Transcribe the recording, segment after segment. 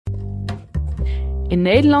In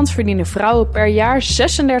Nederland verdienen vrouwen per jaar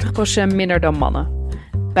 36% minder dan mannen.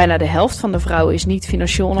 Bijna de helft van de vrouwen is niet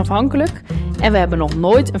financieel onafhankelijk en we hebben nog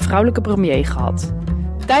nooit een vrouwelijke premier gehad.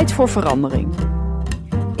 Tijd voor verandering.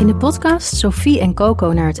 In de podcast Sophie en Coco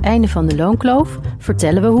naar het einde van de loonkloof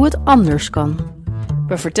vertellen we hoe het anders kan.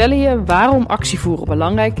 We vertellen je waarom actie voeren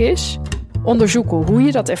belangrijk is, onderzoeken hoe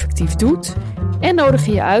je dat effectief doet en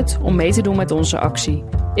nodigen je uit om mee te doen met onze actie.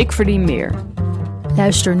 Ik verdien meer.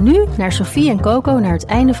 Luister nu naar Sophie en Coco naar het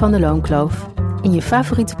einde van de loonkloof in je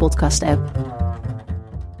favoriete podcast-app.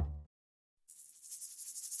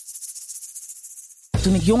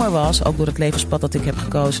 Toen ik jonger was, ook door het levenspad dat ik heb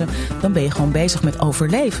gekozen, dan ben je gewoon bezig met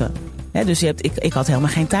overleven. Dus ik had helemaal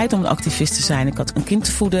geen tijd om een activist te zijn. Ik had een kind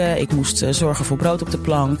te voeden, ik moest zorgen voor brood op de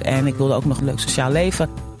plank en ik wilde ook nog een leuk sociaal leven.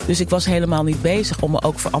 Dus ik was helemaal niet bezig om me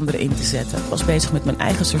ook voor anderen in te zetten. Ik was bezig met mijn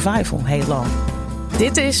eigen survival, heel lang.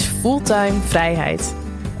 Dit is Fulltime Vrijheid.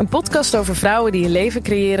 Een podcast over vrouwen die een leven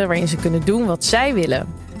creëren waarin ze kunnen doen wat zij willen.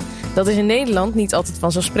 Dat is in Nederland niet altijd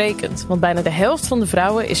vanzelfsprekend, want bijna de helft van de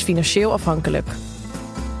vrouwen is financieel afhankelijk.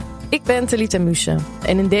 Ik ben Talita Muse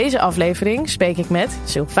en in deze aflevering spreek ik met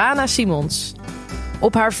Sylvana Simons.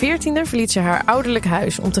 Op haar 14e verliet ze haar ouderlijk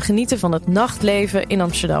huis om te genieten van het nachtleven in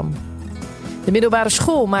Amsterdam. De middelbare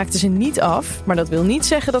school maakte ze niet af, maar dat wil niet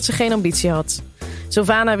zeggen dat ze geen ambitie had.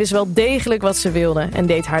 Sylvana wist wel degelijk wat ze wilde en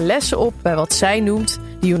deed haar lessen op bij wat zij noemt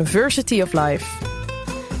de University of Life.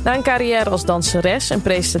 Na een carrière als danseres en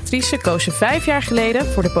presentatrice koos ze 5 jaar geleden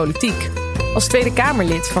voor de politiek. Als Tweede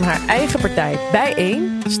Kamerlid van haar eigen partij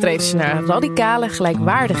Bijeen streeft ze naar een radicale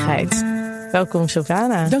gelijkwaardigheid. Welkom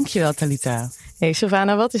Sylvana. Dankjewel Talita. Hey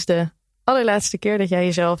Sylvana, wat is de allerlaatste keer dat jij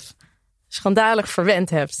jezelf schandalig verwend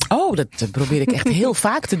hebt? Oh, dat probeer ik echt heel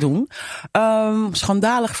vaak te doen.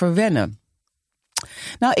 Schandalig verwennen.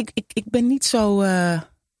 Nou, ik ben niet zo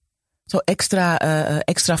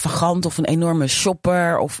extravagant of een enorme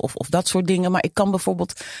shopper of dat soort dingen. Maar ik kan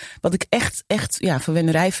bijvoorbeeld, wat ik echt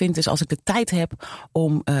verwennerij vind, is als ik de tijd heb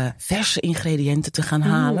om verse ingrediënten te gaan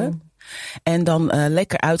halen. En dan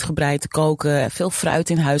lekker uitgebreid te koken, veel fruit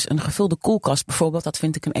in huis, een gevulde koelkast bijvoorbeeld. Dat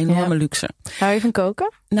vind ik een enorme luxe. Hou je van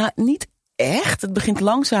koken? Nou, niet echt. Het begint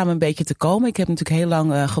langzaam een beetje te komen. Ik heb natuurlijk heel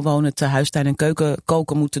lang gewoon het huistuin- en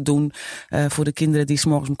koken moeten doen. Voor de kinderen die 's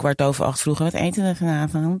morgens om 7:15 vroegen, wat eten we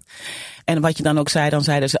vanavond? En wat je dan ook zei, dan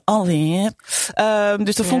zeiden ze alweer.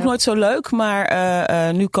 Dus dat vond ik nooit zo leuk.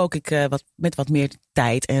 Maar nu kook ik met wat meer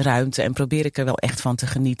tijd en ruimte. En probeer ik er wel echt van te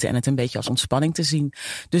genieten. En het een beetje als ontspanning te zien.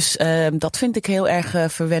 Dus dat vind ik heel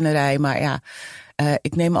erg verwennerij. Maar ja,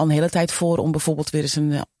 ik neem al een hele tijd voor om bijvoorbeeld weer eens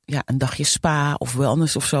een dagje spa of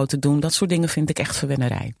wellness of zo te doen. Dat soort dingen vind ik echt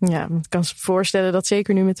verwennerij. Ja, ik kan me voorstellen dat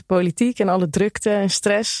zeker nu met de politiek en alle drukte en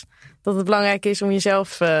stress, dat het belangrijk is om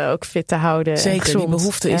jezelf ook fit te houden. Zeker, die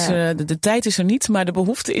behoefte is er. De tijd is er niet, maar de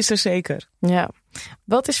behoefte is er zeker. Ja.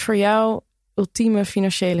 Wat is voor jou ultieme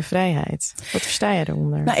financiële vrijheid? Wat versta je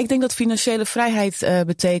eronder? Nou, ik denk dat financiële vrijheid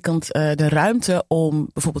betekent de ruimte om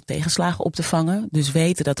bijvoorbeeld tegenslagen op te vangen. Dus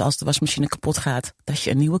weten dat als de wasmachine kapot gaat, dat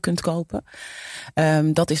je een nieuwe kunt kopen.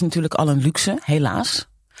 Dat is natuurlijk al een luxe, helaas,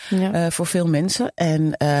 voor veel mensen.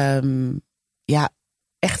 En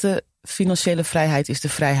echte financiële vrijheid is de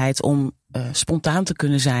vrijheid om spontaan te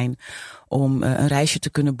kunnen zijn. Om een reisje te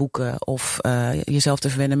kunnen boeken of jezelf te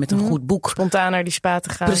verwennen met een goed boek. Spontaan naar die spa te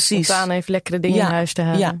gaan. Precies. Spontaan even lekkere dingen in huis te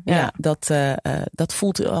halen. Ja, dat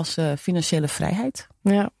voelt als financiële vrijheid.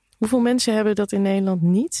 Ja. Hoeveel mensen hebben dat in Nederland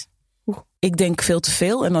niet? Ik denk veel te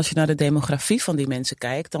veel. En als je naar de demografie van die mensen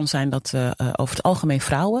kijkt, dan zijn dat over het algemeen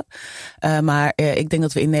vrouwen. Maar ik denk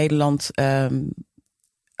dat we in Nederland,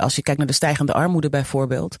 als je kijkt naar de stijgende armoede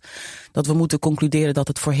bijvoorbeeld, dat we moeten concluderen dat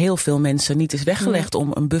het voor heel veel mensen niet is weggelegd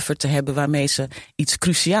om een buffer te hebben waarmee ze iets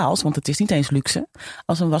cruciaals, want het is niet eens luxe,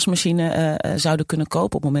 als een wasmachine zouden kunnen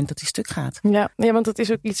kopen op het moment dat die stuk gaat. Ja, want dat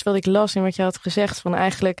is ook iets wat ik las in wat je had gezegd. Van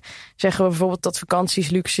eigenlijk zeggen we bijvoorbeeld dat vakanties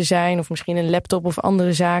luxe zijn of misschien een laptop of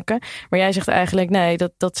andere zaken. Maar jij zegt eigenlijk nee,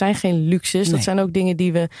 dat zijn geen luxes. Nee. Dat zijn ook dingen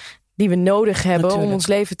die we nodig hebben. Natuurlijk. Om ons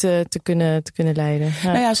leven te kunnen leiden.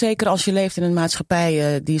 Ja. Nou ja, zeker als je leeft in een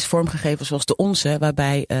maatschappij die is vormgegeven zoals de onze,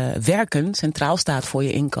 waarbij werken centraal staat voor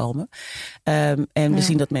je inkomen. En we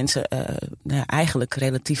zien dat mensen eigenlijk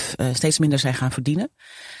relatief steeds minder zijn gaan verdienen.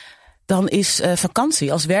 Dan is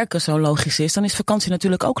vakantie, als werken zo logisch is, dan is vakantie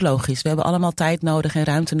natuurlijk ook logisch. We hebben allemaal tijd nodig en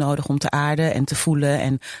ruimte nodig om te aarden en te voelen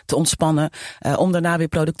en te ontspannen. Om daarna weer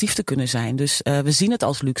productief te kunnen zijn. Dus we zien het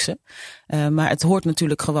als luxe. Maar het hoort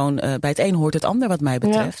natuurlijk gewoon, bij het een hoort het ander wat mij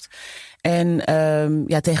betreft. Ja. En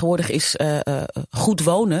tegenwoordig is goed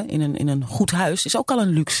wonen in een goed huis is ook al een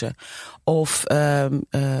luxe. Of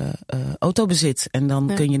autobezit. En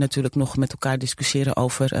dan kun je natuurlijk nog met elkaar discussiëren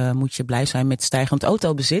over moet je blij zijn met stijgend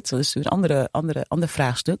autobezit. Dat is natuurlijk een ander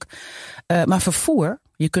vraagstuk. Maar vervoer,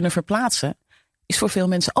 je kunnen verplaatsen, is voor veel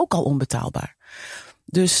mensen ook al onbetaalbaar.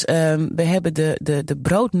 Dus we hebben de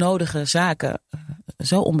broodnodige zaken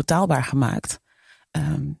zo onbetaalbaar gemaakt.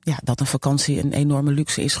 Dat een vakantie een enorme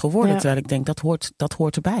luxe is geworden. Ja. Terwijl ik denk, dat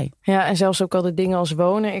hoort erbij. Ja, en zelfs ook al de dingen als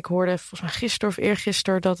wonen. Ik hoorde volgens mij gisteren of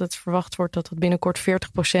eergisteren dat het verwacht wordt dat binnenkort 40%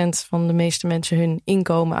 van de meeste mensen hun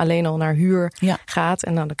inkomen alleen al naar huur gaat.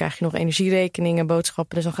 En dan krijg je nog energierekeningen,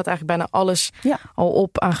 boodschappen. Dus dan gaat eigenlijk bijna alles al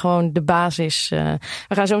op aan gewoon de basis.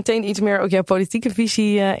 We gaan zo meteen iets meer ook jouw politieke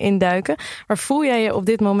visie induiken. Maar voel jij je op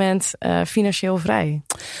dit moment financieel vrij?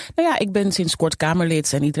 Nou ja, ik ben sinds kort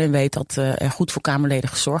Kamerlid en iedereen weet dat er goed voor Kamerleden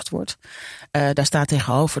gezorgd wordt. Daar staat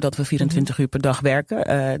tegenover dat we 24 uur per dag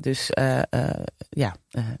werken.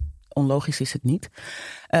 Onlogisch is het niet.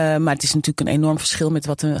 Maar het is natuurlijk een enorm verschil met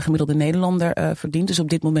wat een gemiddelde Nederlander verdient. Dus op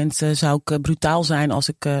dit moment zou ik brutaal zijn als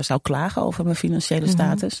ik zou klagen over mijn financiële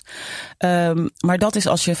status. Maar dat is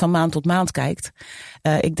als je van maand tot maand kijkt.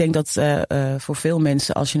 Ik denk dat voor veel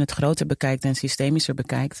mensen, als je het groter bekijkt en systemischer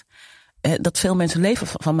bekijkt, dat veel mensen leven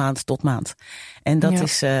van maand tot maand. En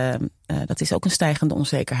dat is ook een stijgende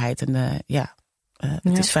onzekerheid. En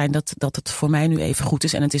het is fijn dat het voor mij nu even goed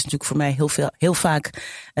is. En het is natuurlijk voor mij heel vaak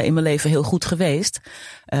in mijn leven heel goed geweest.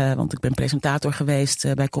 Want ik ben presentator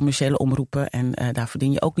geweest bij commerciële omroepen. En daar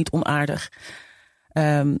verdien je ook niet onaardig.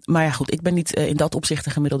 Maar ja, goed, ik ben niet in dat opzicht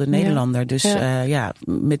een gemiddelde Nederlander. Dus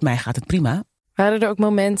met mij gaat het prima. Waren er ook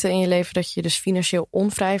momenten in je leven dat je dus financieel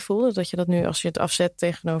onvrij voelde? Dat je dat nu, als je het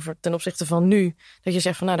afzet ten opzichte van nu, dat je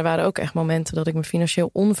zegt van er waren ook echt momenten dat ik me financieel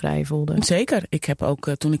onvrij voelde. Zeker. Ik heb ook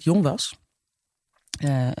toen ik jong was,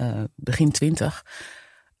 begin 20,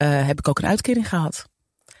 heb ik ook een uitkering gehad.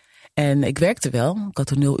 En ik werkte wel. Ik had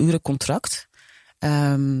een 0-uren contract.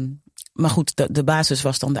 Maar goed, de basis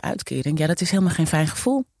was dan de uitkering. Ja, dat is helemaal geen fijn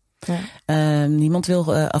gevoel. Ja. Niemand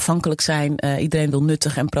wil afhankelijk zijn. Iedereen wil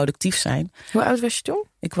nuttig en productief zijn. Hoe oud was je toen?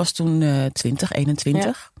 Ik was toen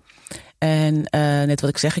 21. Ja. En net wat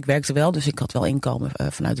ik zeg, ik werkte wel. Dus ik had wel inkomen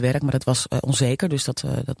vanuit werk. Maar dat was onzeker. Dus dat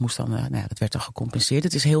moest dan, dat werd dan gecompenseerd.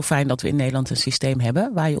 Het is heel fijn dat we in Nederland een systeem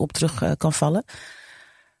hebben waar je op terug kan vallen.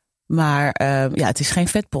 Maar het is geen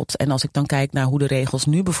vetpot. En als ik dan kijk naar hoe de regels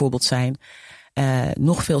nu bijvoorbeeld zijn,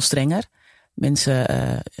 nog veel strenger. Mensen,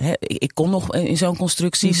 ik kon nog in zo'n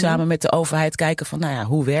constructie samen met de overheid kijken van,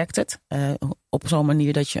 hoe werkt het? Op zo'n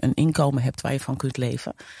manier dat je een inkomen hebt waar je van kunt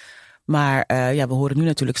leven. Maar we horen nu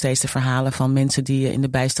natuurlijk steeds de verhalen van mensen die in de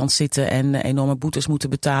bijstand zitten en enorme boetes moeten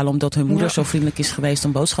betalen omdat hun moeder zo vriendelijk is geweest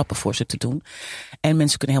om boodschappen voor ze te doen. En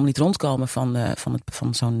mensen kunnen helemaal niet rondkomen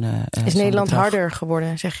van zo'n Is Nederland bedrag harder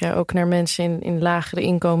geworden, zeg je, ook naar mensen in lagere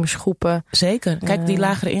inkomensgroepen? Zeker. Kijk, die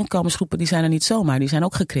lagere inkomensgroepen die zijn er niet zomaar, die zijn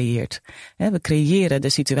ook gecreëerd. We creëren de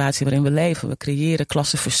situatie waarin we leven. We creëren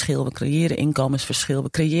klassenverschil, we creëren inkomensverschil, we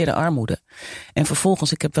creëren armoede. En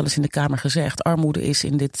vervolgens, ik heb wel eens in de Kamer gezegd, armoede is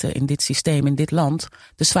in dit systeem, in dit land,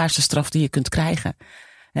 de zwaarste straf die je kunt krijgen.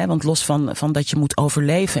 Want los van dat je moet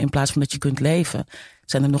overleven in plaats van dat je kunt leven,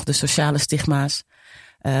 zijn er nog de sociale stigma's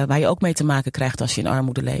waar je ook mee te maken krijgt als je in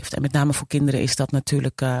armoede leeft. En met name voor kinderen is dat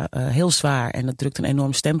natuurlijk heel zwaar en dat drukt een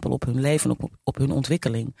enorm stempel op hun leven, op hun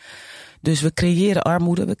ontwikkeling. Dus we creëren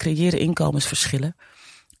armoede, we creëren inkomensverschillen.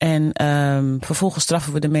 En vervolgens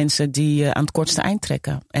straffen we de mensen die aan het kortste eind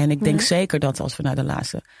trekken. En ik denk zeker dat als we naar de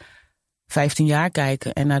laatste 15 jaar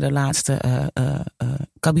kijken en naar de laatste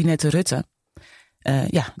kabinetten Rutte,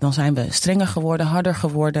 dan zijn we strenger geworden, harder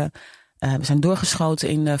geworden. We zijn doorgeschoten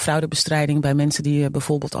in fraudebestrijding bij mensen die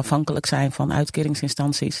bijvoorbeeld afhankelijk zijn van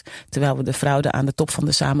uitkeringsinstanties. Terwijl we de fraude aan de top van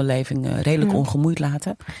de samenleving redelijk ongemoeid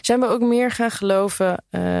laten. Zijn we ook meer gaan geloven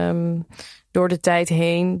door de tijd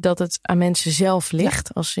heen dat het aan mensen zelf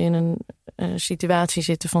ligt als ze in een situatie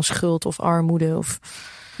zitten van schuld of armoede of...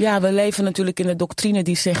 Ja, we leven natuurlijk in de doctrine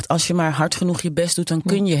die zegt, als je maar hard genoeg je best doet, dan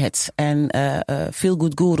kun je het. En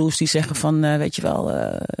feel-good gurus die zeggen van, weet je wel,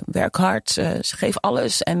 werk hard, geef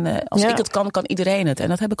alles. En als ik het kan, kan iedereen het. En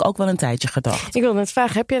dat heb ik ook wel een tijdje gedacht. Ik wil net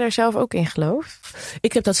vragen, heb jij daar zelf ook in geloofd?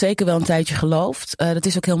 Ik heb dat zeker wel een tijdje geloofd. Dat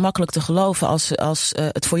is ook heel makkelijk te geloven als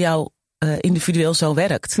het voor jou individueel zo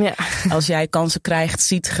werkt. Ja. Als jij kansen krijgt,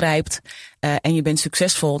 ziet, grijpt en je bent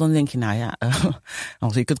succesvol, dan denk je, nou ja,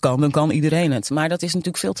 als ik het kan, dan kan iedereen het. Maar dat is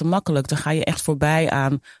natuurlijk veel te makkelijk. Dan ga je echt voorbij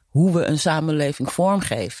aan hoe we een samenleving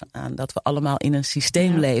vormgeven. Aan dat we allemaal in een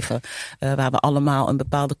systeem leven waar we allemaal een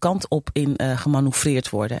bepaalde kant op in gemanoeuvreerd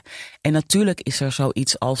worden. En natuurlijk is er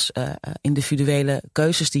zoiets als individuele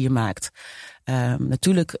keuzes die je maakt.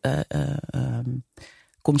 Natuurlijk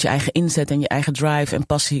komt je eigen inzet en je eigen drive en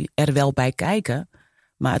passie er wel bij kijken.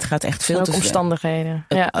 Maar het gaat echt veel te ver. Omstandigheden.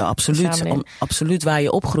 Absoluut waar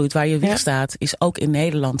je opgroeit, waar je wieg staat, is ook in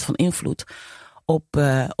Nederland van invloed op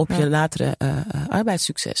je latere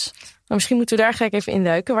arbeidssucces. Maar misschien moeten we daar gelijk even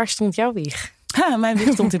induiken. Waar stond jouw wieg? Mijn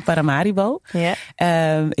wieg stond in Paramaribo. Ja.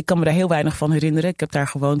 Ik kan me daar heel weinig van herinneren. Ik heb daar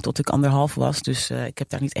gewoond tot ik 1,5 was. Dus ik heb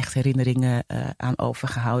daar niet echt herinneringen aan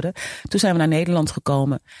overgehouden. Toen zijn we naar Nederland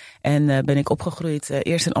gekomen. En ben ik opgegroeid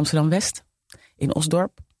eerst in Amsterdam-West. In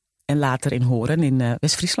Osdorp. En later in Horen in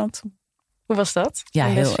West-Friesland. Hoe was dat? Ja,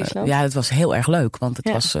 het was heel erg leuk. Want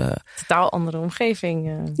het was totaal andere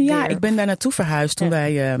omgeving. Ik ben daar naartoe verhuisd toen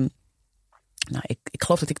wij... Ik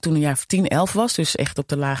geloof dat ik toen een jaar 10, 11 was. Dus echt op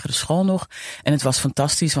de lagere school nog. En het was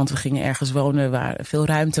fantastisch, want we gingen ergens wonen waar veel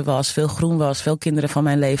ruimte was, veel groen was, veel kinderen van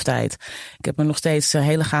mijn leeftijd. Ik heb er nog steeds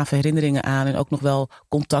hele gave herinneringen aan. En ook nog wel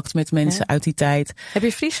contact met mensen uit die tijd. Heb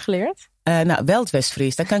je Fries geleerd? Wel het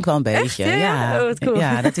West-Fries, dat kan ik wel een beetje. Echt? Ja, cool.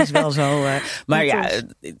 Ja, dat is wel zo. Maar ja,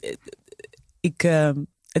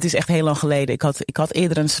 het is echt heel lang geleden. Ik had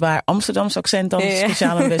eerder een zwaar Amsterdams accent dan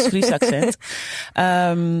speciaal een West-Fries accent.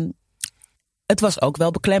 Het was ook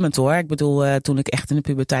wel beklemmend hoor. Ik bedoel, toen ik echt in de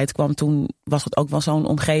puberteit kwam, toen was het ook wel zo'n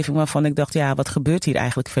omgeving waarvan ik dacht, ja, wat gebeurt hier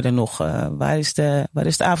eigenlijk verder nog? Waar is de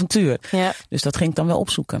avontuur? Ja. Dus dat ging ik dan wel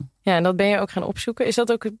opzoeken. Ja, en dat ben je ook gaan opzoeken. Is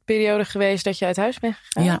dat ook een periode geweest dat je uit huis bent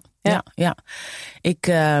gegaan? Ja.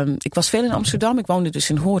 Ik was veel in Amsterdam. Ik woonde dus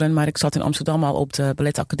in Horen, maar ik zat in Amsterdam al op de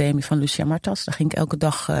balletacademie van Lucia Martas. Daar ging ik elke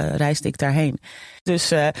dag, reisde ik daarheen. Dus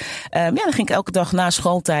dan ging ik elke dag na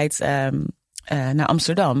schooltijd naar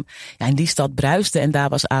Amsterdam. Ja, en die stad bruiste en daar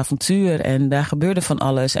was avontuur en daar gebeurde van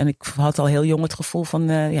alles. En ik had al heel jong het gevoel van,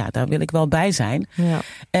 daar wil ik wel bij zijn. Ja.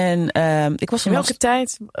 En ik was in welke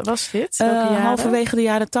tijd was dit? Halverwege de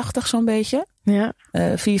jaren 80 zo'n beetje. Ja.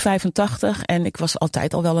 485. En ik was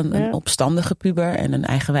altijd al wel een opstandige puber en een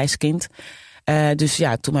eigenwijs kind. Dus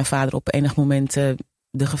ja, toen mijn vader op enig moment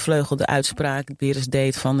de gevleugelde uitspraak weer eens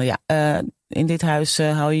deed van in dit huis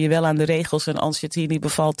hou je je wel aan de regels en als je het hier niet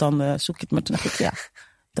bevalt dan zoek je het maar. Toen dacht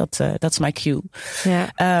ik, dat is my cue. Ja.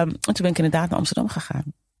 En toen ben ik inderdaad naar Amsterdam gegaan.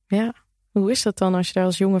 Ja. Hoe is dat dan als je daar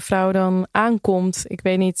als jonge vrouw dan aankomt? Ik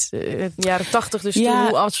weet niet, jaren 80 dus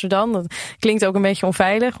toen Amsterdam. Dat klinkt ook een beetje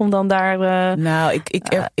onveilig om dan daar...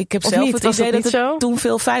 ik heb zelf het idee dat het toen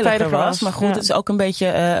veel veiliger was. Maar goed, het is ook een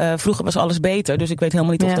beetje... vroeger was alles beter, dus ik weet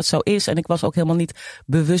helemaal niet of dat zo is. En ik was ook helemaal niet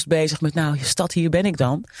bewust bezig met, je stad, hier ben ik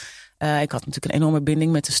dan. Ik had natuurlijk een enorme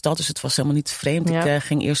binding met de stad, dus het was helemaal niet vreemd. Ja. Ik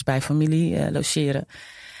ging eerst bij familie logeren.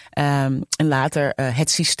 En later het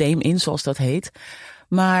systeem in, zoals dat heet.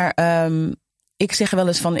 Maar ik zeg wel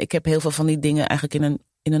eens van, ik heb heel veel van die dingen eigenlijk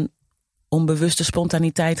in een onbewuste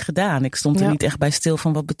spontaniteit gedaan. Ik stond er niet echt bij stil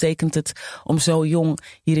van wat betekent het om zo jong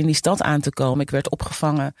hier in die stad aan te komen. Ik werd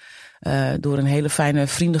opgevangen door een hele fijne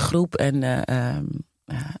vriendengroep en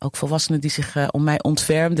ook volwassenen die zich om mij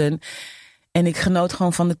ontfermden. En ik genoot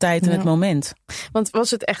gewoon van de tijd en het moment. Want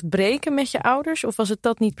was het echt breken met je ouders? Of was het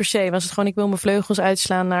dat niet per se? Was het gewoon, ik wil mijn vleugels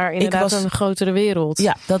uitslaan naar inderdaad een grotere wereld?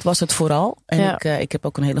 Ja, dat was het vooral. En ik heb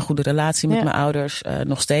ook een hele goede relatie met mijn ouders.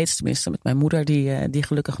 Nog steeds, tenminste met mijn moeder die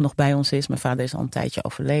gelukkig nog bij ons is. Mijn vader is al een tijdje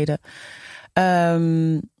overleden.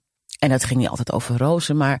 En dat ging niet altijd over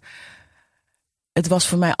rozen. Maar het was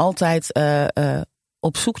voor mij altijd...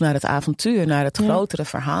 op zoek naar het avontuur, naar het grotere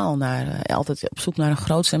verhaal. Altijd op zoek naar een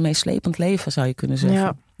groots en meeslepend leven, zou je kunnen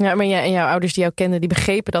zeggen. Ja, maar en jouw ouders die jou kenden, die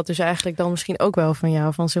begrepen dat dus eigenlijk dan misschien ook wel van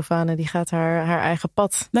jou. Van Sylvana, die gaat haar eigen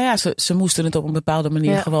pad. Nou ja, ze moesten het op een bepaalde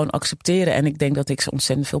manier gewoon accepteren. En ik denk dat ik ze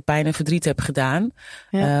ontzettend veel pijn en verdriet heb gedaan.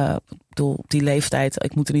 Ja. Op die leeftijd,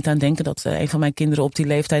 ik moet er niet aan denken dat een van mijn kinderen op die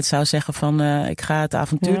leeftijd zou zeggen van ik ga het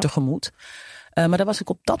avontuur tegemoet. Maar daar was ik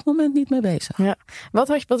op dat moment niet mee bezig. Ja.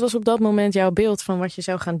 Wat was op dat moment jouw beeld van wat je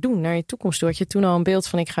zou gaan doen naar je toekomst toe? Had je toen al een beeld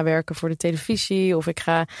van ik ga werken voor de televisie of ik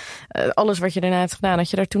ga alles wat je daarna hebt gedaan? Had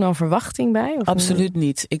je daar toen al een verwachting bij? Of absoluut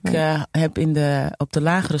niet. Ik heb op de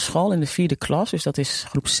lagere school in de 4e klas, dus dat is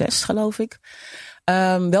groep 6 geloof ik.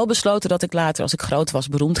 Wel besloten dat ik later, als ik groot was,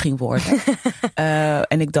 beroemd ging worden.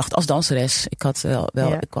 En ik dacht als danseres. Ik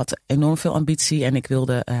had enorm veel ambitie en ik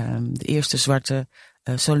wilde de eerste zwarte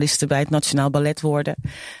soliste bij het Nationaal Ballet worden.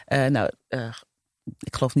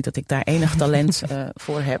 Ik geloof niet dat ik daar enig talent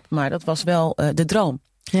voor heb, maar dat was wel de droom.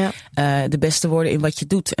 De beste worden in wat je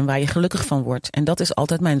doet en waar je gelukkig van wordt. En dat is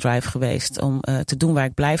altijd mijn drive geweest. Om te doen waar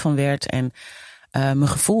ik blij van werd. En mijn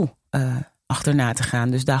gevoel achterna te gaan.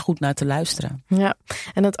 Dus daar goed naar te luisteren. Ja,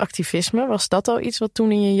 en dat activisme, was dat al iets wat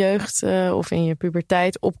toen in je jeugd of in je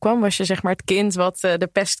puberteit opkwam? Was je zeg maar het kind wat de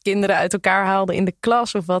pestkinderen uit elkaar haalde in de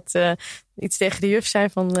klas? Of wat iets tegen de juf zei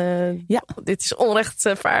van dit is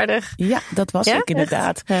onrechtvaardig? Ja, dat was ik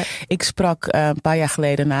inderdaad. Ja. Ik sprak een paar jaar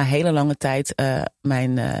geleden na een hele lange tijd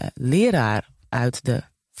mijn leraar uit de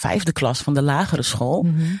 5e klas van de lagere school.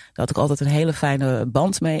 Mm-hmm. Daar had ik altijd een hele fijne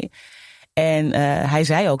band mee. En hij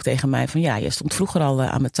zei ook tegen mij van je stond vroeger al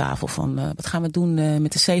aan mijn tafel van wat gaan we doen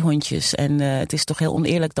met de zeehondjes? En het is toch heel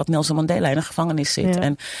oneerlijk dat Nelson Mandela in een gevangenis zit. Ja.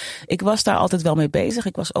 En ik was daar altijd wel mee bezig.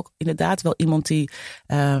 Ik was ook inderdaad wel iemand die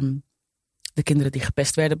de kinderen die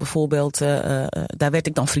gepest werden bijvoorbeeld, daar werd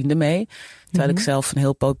ik dan vrienden mee. Terwijl ik zelf een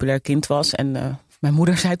heel populair kind was. En mijn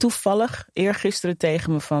moeder zei toevallig eergisteren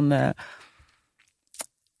tegen me van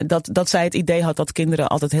dat zij het idee had dat kinderen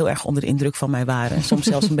altijd heel erg onder de indruk van mij waren. En soms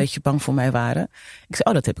zelfs een beetje bang voor mij waren. Ik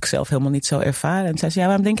zei, dat heb ik zelf helemaal niet zo ervaren. En zei ze,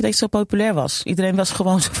 waarom denk je dat je zo populair was? Iedereen was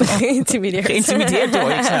gewoon zo geïntimideerd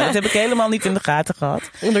door. Ik zei, dat heb ik helemaal niet in de gaten gehad.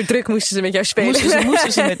 Onder druk moesten ze met jou spelen.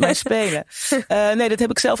 Moesten ze met mij spelen. Nee, dat heb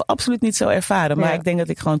ik zelf absoluut niet zo ervaren. Maar ik denk dat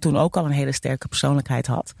ik gewoon toen ook al een hele sterke persoonlijkheid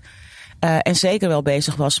had. En zeker wel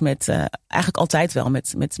bezig was met, eigenlijk altijd wel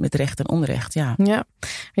met recht en onrecht. Ja.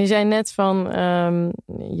 Je zei net van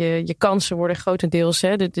je kansen worden grotendeels,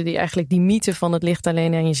 eigenlijk die mythe van het ligt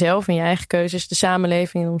alleen aan jezelf en je eigen keuzes. De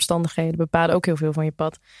samenleving en de omstandigheden bepalen ook heel veel van je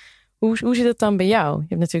pad. Hoe zit het dan bij jou? Je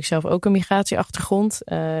hebt natuurlijk zelf ook een migratieachtergrond.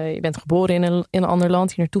 Je bent geboren in een ander land,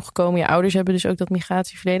 hier naartoe gekomen. Je ouders hebben dus ook dat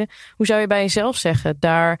migratieverleden. Hoe zou je bij jezelf zeggen?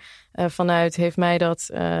 Daar vanuit heeft mij dat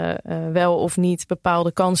wel of niet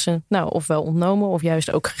bepaalde kansen ofwel ontnomen of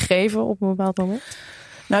juist ook gegeven op een bepaald moment?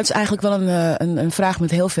 Nou, het is eigenlijk wel een vraag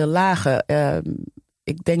met heel veel lagen.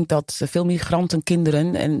 Ik denk dat veel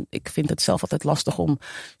migrantenkinderen, en ik vind het zelf altijd lastig om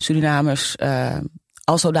Surinamers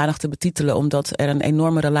als zodanig te betitelen, omdat er een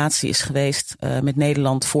enorme relatie is geweest met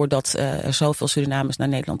Nederland voordat er zoveel Surinamers naar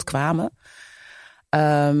Nederland kwamen.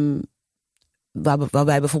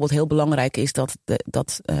 Waarbij bijvoorbeeld heel belangrijk is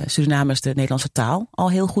dat Surinamers de Nederlandse taal al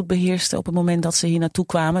heel goed beheersten op het moment dat ze hier naartoe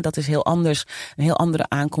kwamen. Dat is heel anders, een heel andere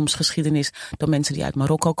aankomstgeschiedenis dan mensen die uit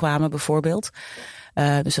Marokko kwamen bijvoorbeeld.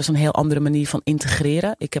 Dus dat is een heel andere manier van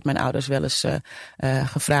integreren. Ik heb mijn ouders wel eens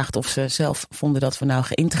gevraagd of ze zelf vonden dat we nou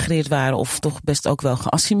geïntegreerd waren of toch best ook wel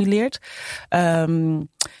geassimileerd.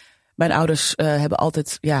 Mijn ouders hebben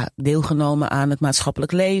altijd deelgenomen aan het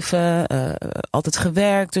maatschappelijk leven, altijd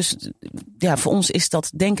gewerkt. Dus voor ons is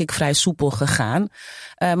dat denk ik vrij soepel gegaan.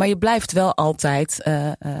 Maar je blijft wel altijd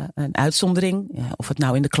een uitzondering. Of het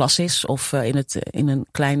nou in de klas is of in een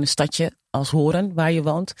klein stadje als Horen waar je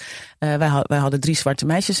woont. Wij hadden 3 zwarte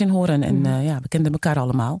meisjes in Horen en we kenden elkaar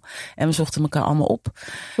allemaal. En we zochten elkaar allemaal op.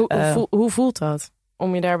 Hoe voelt dat?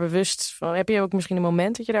 Om je daar bewust van. Heb je ook misschien een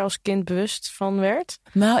moment dat je daar als kind bewust van werd?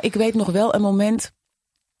 Nou, ik weet nog wel een moment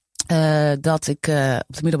dat ik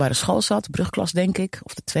op de middelbare school zat, brugklas denk ik,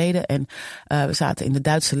 of de 2e. En we zaten in de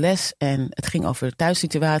Duitse les en het ging over de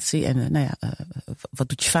thuissituatie. En wat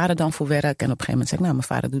doet je vader dan voor werk? En op een gegeven moment zei ik, mijn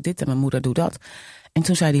vader doet dit en mijn moeder doet dat. En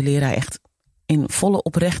toen zei die leraar echt in volle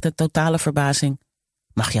oprechte, totale verbazing,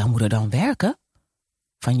 mag jouw moeder dan werken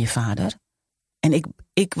van je vader? En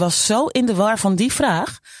ik was zo in de war van die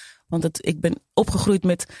vraag. Want ik ben opgegroeid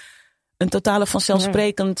met een totale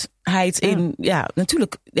vanzelfsprekendheid in. Ja,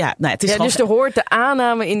 natuurlijk. Het is dus er hoort de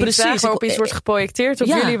aanname in die vraag waarop iets wordt geprojecteerd op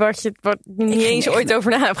jullie wat je niet eens ooit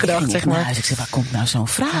over na hebt gedacht. Zeg maar. Dus ik zei, waar komt nou zo'n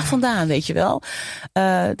vraag vandaan, weet je wel?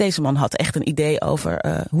 Deze man had echt een idee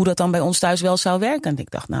over hoe dat dan bij ons thuis wel zou werken. En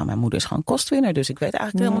ik dacht, mijn moeder is gewoon kostwinner. Dus ik weet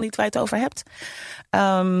eigenlijk helemaal niet waar je het over hebt.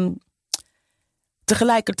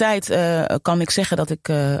 Tegelijkertijd kan ik zeggen dat ik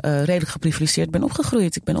redelijk geprivilegeerd ben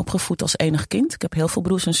opgegroeid. Ik ben opgevoed als enig kind. Ik heb heel veel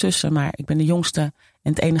broers en zussen, maar ik ben de jongste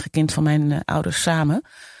en het enige kind van mijn ouders samen.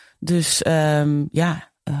 Dus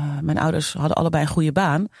mijn ouders hadden allebei een goede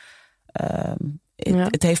baan.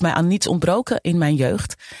 Het heeft mij aan niets ontbroken in mijn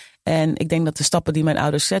jeugd. En ik denk dat de stappen die mijn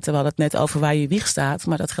ouders zetten, we hadden het net over waar je wieg staat,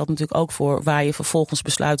 maar dat geldt natuurlijk ook voor waar je vervolgens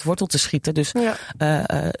besluit wortel te schieten. Dus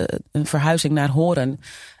een verhuizing naar Horen,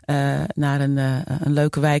 naar een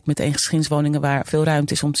leuke wijk met eengezinswoningen waar veel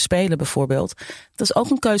ruimte is om te spelen bijvoorbeeld. Dat is ook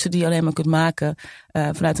een keuze die je alleen maar kunt maken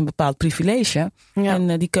vanuit een bepaald privilege. Ja.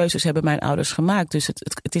 En die keuzes hebben mijn ouders gemaakt. Dus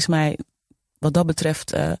het is mij wat dat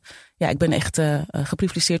betreft ik ben echt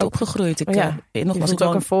geprivilegeerd opgegroeid. Je voelt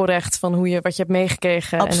ook een voorrecht van wat je hebt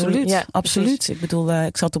meegekregen. Absoluut, absoluut. Ik bedoel,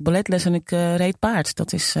 ik zat op balletles en ik reed paard.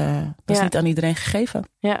 Dat is niet aan iedereen gegeven.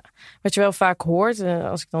 Ja, wat je wel vaak hoort,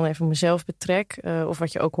 als ik dan even mezelf betrek, of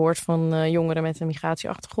wat je ook hoort van jongeren met een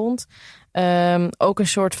migratieachtergrond, ook een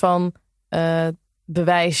soort van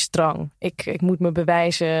bewijsdrang. Ik moet me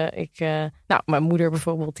bewijzen. Mijn moeder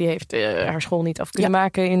bijvoorbeeld, die heeft haar school niet af kunnen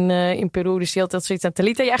maken in Peru. Dus die had dat zoiets aan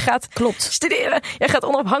Talita. Jij gaat studeren. Jij gaat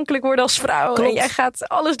onafhankelijk worden als vrouw. Klopt. En jij gaat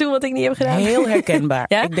alles doen wat ik niet heb gedaan. Heel herkenbaar.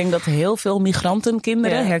 Ja? Ik denk dat heel veel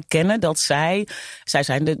migrantenkinderen herkennen dat zij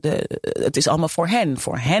zijn het is allemaal voor hen.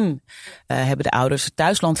 Voor hen hebben de ouders het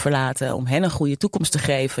thuisland verlaten om hen een goede toekomst te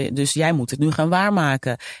geven. Dus jij moet het nu gaan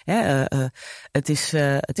waarmaken. Het is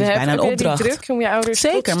bijna een opdracht. Heb je druk om je ouders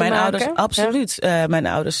Zeker, mijn maken? Ouders, absoluut. Ja. Mijn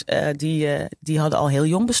ouders die hadden al heel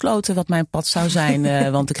jong besloten wat mijn pad zou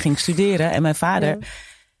zijn. Want ik ging studeren. En mijn vader,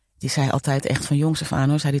 die zei altijd echt van jongs af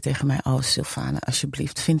aan, zei hij tegen mij, Sylvana,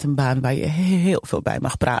 alsjeblieft, vind een baan waar je heel veel bij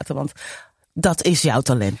mag praten. Want dat is jouw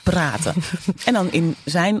talent, praten. En dan in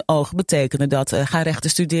zijn ogen betekende dat, ga rechten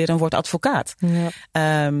studeren en word advocaat.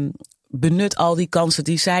 Ja. Benut al die kansen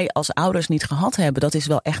die zij als ouders niet gehad hebben. Dat is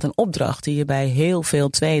wel echt een opdracht die je bij heel veel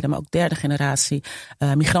tweede, maar ook derde generatie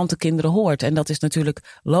migrantenkinderen hoort. En dat is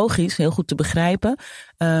natuurlijk logisch, heel goed te begrijpen.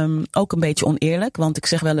 Ook een beetje oneerlijk, want ik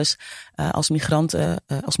zeg wel eens als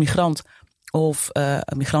migrant of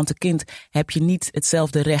een migrantenkind heb je niet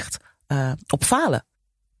hetzelfde recht op falen.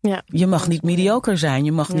 Ja. Je mag niet mediocre zijn.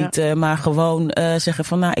 Je mag niet maar gewoon zeggen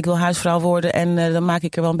van ik wil huisvrouw worden en dan maak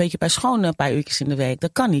ik er wel een beetje bij schoon een paar uurtjes in de week.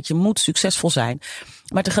 Dat kan niet. Je moet succesvol zijn.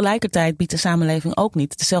 Maar tegelijkertijd biedt de samenleving ook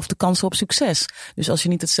niet dezelfde kansen op succes. Dus als je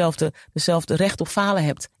niet dezelfde recht op falen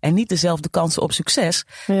hebt en niet dezelfde kansen op succes,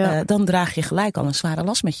 dan draag je gelijk al een zware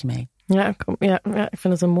last met je mee. Ja, ik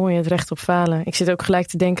vind het een mooie, het recht op falen. Ik zit ook gelijk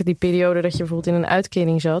te denken, die periode dat je bijvoorbeeld in een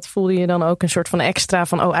uitkering zat, voelde je dan ook een soort van extra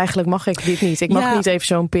van, eigenlijk mag ik dit niet. Ik mag niet even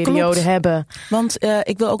zo'n periode hebben. Want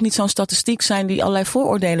ik wil ook niet zo'n statistiek zijn die allerlei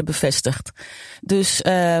vooroordelen bevestigt. Dus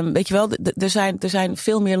weet je wel, er zijn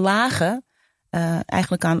veel meer lagen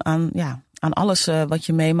eigenlijk aan alles wat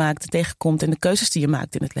je meemaakt, tegenkomt en de keuzes die je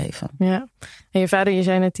maakt in het leven. Ja. En je vader, je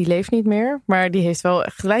zei net, die leeft niet meer, maar die heeft wel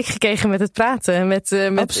gelijk gekregen met het praten, met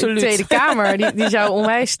de Tweede Kamer. Die zou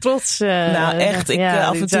onwijs trots. Echt.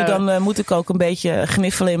 Af en toe dan moet ik ook een beetje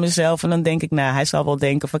gniffelen in mezelf en dan denk ik, hij zal wel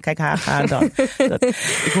denken van, kijk, haar dan.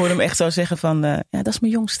 Ik hoorde hem echt zo zeggen van, dat is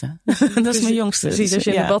mijn jongste. Dat is mijn jongste. Precies, als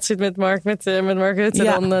je in debat zit met Mark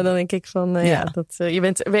Rutte, dan denk ik van, ben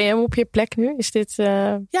je hem op je plek nu? Is dit?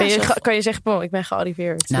 Kan je zeggen, ik ben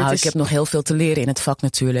gearriveerd. Ik heb nog heel veel te leren in het vak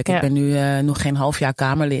natuurlijk. Ik ben nu nog geen half jaar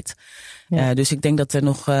Kamerlid. Ja. Dus ik denk dat er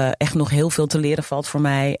nog heel veel te leren valt voor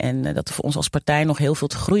mij. En dat er voor ons als partij nog heel veel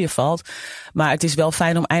te groeien valt. Maar het is wel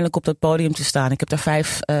fijn om eindelijk op dat podium te staan. Ik heb daar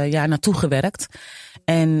 5 jaar naartoe gewerkt.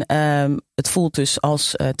 En het voelt dus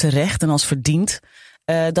als terecht en als verdiend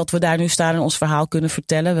dat we daar nu staan en ons verhaal kunnen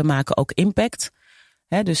vertellen. We maken ook impact.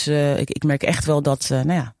 Dus ik merk echt wel dat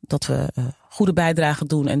we goede bijdragen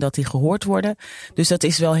doen en dat die gehoord worden. Dus dat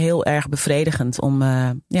is wel heel erg bevredigend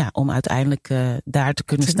om uiteindelijk daar te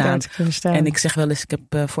kunnen staan. En ik zeg wel eens, ik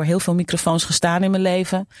heb voor heel veel microfoons gestaan in mijn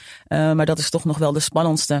leven. Maar dat is toch nog wel de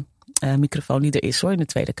spannendste microfoon die er is in de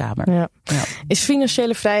Tweede Kamer. Ja. Ja. Is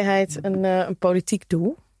financiële vrijheid een politiek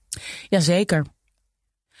doel? Jazeker.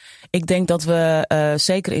 Ik denk dat we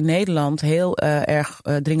zeker in Nederland heel erg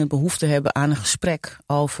dringend behoefte hebben aan een gesprek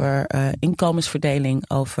over inkomensverdeling,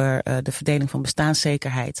 over de verdeling van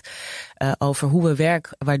bestaanszekerheid, over hoe we werk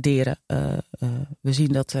waarderen. We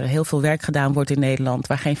zien dat er heel veel werk gedaan wordt in Nederland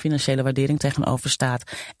waar geen financiële waardering tegenover staat.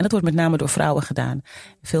 En dat wordt met name door vrouwen gedaan.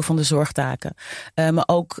 Veel van de zorgtaken. Maar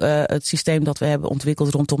ook het systeem dat we hebben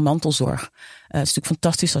ontwikkeld rondom mantelzorg. Het is natuurlijk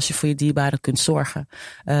fantastisch als je voor je dierbaren kunt zorgen.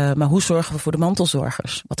 Maar hoe zorgen we voor de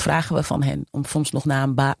mantelzorgers? Wat vragen we van hen om soms nog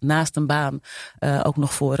naast een baan ook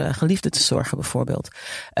nog voor geliefden te zorgen bijvoorbeeld?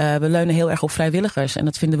 We leunen heel erg op vrijwilligers en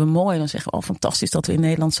dat vinden we mooi. Dan zeggen we fantastisch dat we in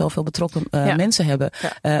Nederland zoveel betrokken mensen hebben.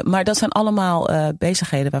 Ja. Maar dat zijn allemaal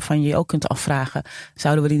bezigheden waarvan je je ook kunt afvragen.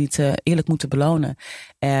 Zouden we die niet eerlijk moeten belonen?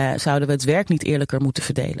 Zouden we het werk niet eerlijker moeten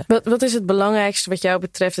verdelen? Wat is het belangrijkste wat jou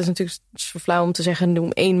betreft? Het is natuurlijk flauw om te zeggen,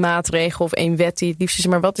 noem 1 maatregel of 1 wet die het liefst is.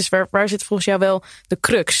 Maar waar zit volgens jou wel de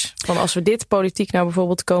crux? Van als we dit politiek nou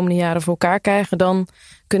bijvoorbeeld de komende jaren voor elkaar krijgen, dan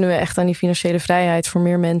kunnen we echt aan die financiële vrijheid voor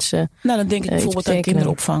meer mensen. Dan denk ik bijvoorbeeld aan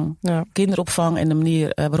kinderopvang. Ja. Kinderopvang en de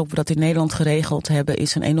manier waarop we dat in Nederland geregeld hebben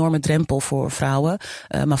is een enorme drempel voor vrouwen,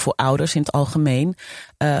 maar voor ouders in het algemeen,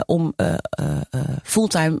 om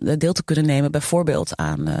fulltime deel te kunnen nemen bijvoorbeeld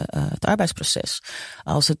aan het arbeidsproces.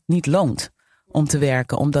 Als het niet loont om te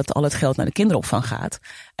werken, omdat al het geld naar de kinderopvang gaat.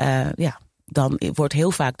 Dan wordt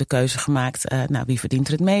heel vaak de keuze gemaakt, wie verdient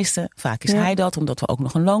er het meeste? Vaak is hij dat, omdat we ook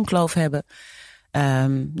nog een loonkloof hebben.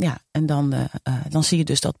 En dan zie je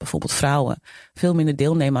dus dat bijvoorbeeld vrouwen veel minder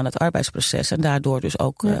deelnemen aan het arbeidsproces en daardoor dus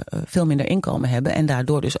ook veel minder inkomen hebben en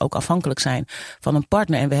daardoor dus ook afhankelijk zijn van een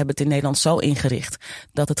partner. En we hebben het in Nederland zo ingericht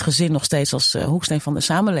dat het gezin nog steeds als hoeksteen van de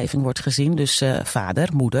samenleving wordt gezien. Dus vader,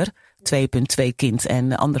 moeder, 2,2 kind en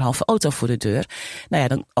 1,5 auto voor de deur. Nou ja,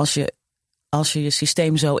 dan als je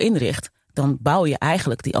systeem zo inricht, dan bouw je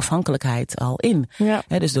eigenlijk die afhankelijkheid al in. Ja.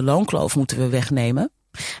 Dus de loonkloof moeten we wegnemen.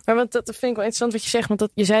 Maar want dat vind ik wel interessant wat je zegt. Want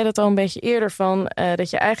je zei dat al een beetje eerder van dat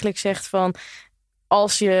je eigenlijk zegt van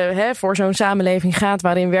als je voor zo'n samenleving gaat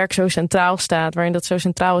waarin werk zo centraal staat, waarin dat zo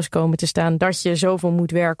centraal is komen te staan, dat je zoveel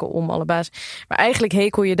moet werken om alle basis. Maar eigenlijk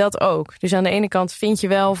hekel je dat ook. Dus aan de ene kant vind je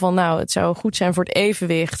wel van het zou goed zijn voor het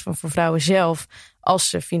evenwicht voor vrouwen zelf als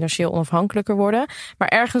ze financieel onafhankelijker worden. Maar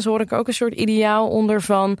ergens hoor ik ook een soort ideaal onder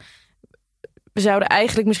van we zouden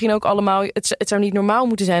eigenlijk misschien ook allemaal het zou niet normaal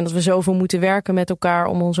moeten zijn dat we zoveel moeten werken met elkaar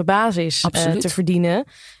om onze basis te verdienen.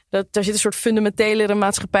 Daar zit een soort fundamentelere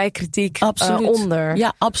maatschappijkritiek onder.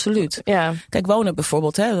 Ja, absoluut. Ja. Kijk, wonen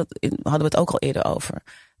bijvoorbeeld, daar hadden we het ook al eerder over.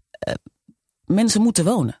 Mensen moeten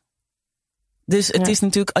wonen. Dus het is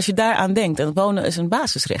natuurlijk, als je daaraan denkt, en wonen is een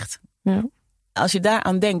basisrecht. Ja. Als je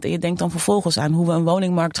daaraan denkt en je denkt dan vervolgens aan hoe we een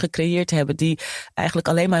woningmarkt gecreëerd hebben die eigenlijk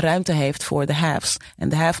alleen maar ruimte heeft voor de haves en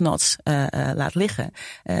de have-nots laat liggen.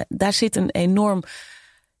 Daar zit een enorm,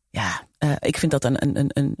 ik vind dat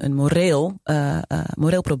een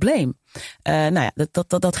moreel probleem.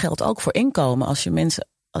 Dat geldt ook voor inkomen. Als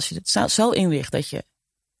je het zo inricht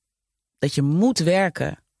dat je moet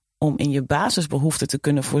werken om in je basisbehoeften te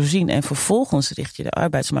kunnen voorzien en vervolgens richt je de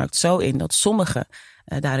arbeidsmarkt zo in dat sommigen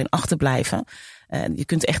daarin achterblijven. Je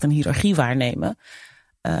kunt echt een hiërarchie waarnemen.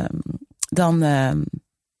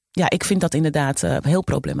 Ik vind dat inderdaad heel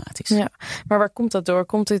problematisch. Ja, maar waar komt dat door?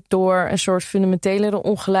 Komt dit door een soort fundamentelere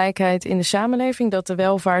ongelijkheid in de samenleving? Dat de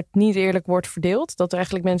welvaart niet eerlijk wordt verdeeld? Dat er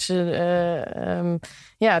eigenlijk mensen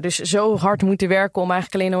dus zo hard moeten werken om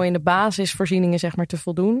eigenlijk alleen al in de basisvoorzieningen zeg maar te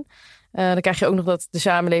voldoen? Dan krijg je ook nog dat de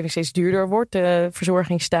samenleving steeds duurder wordt. De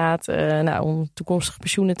verzorgingsstaat, om toekomstige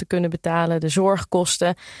pensioenen te kunnen betalen, de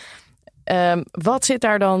zorgkosten. Wat zit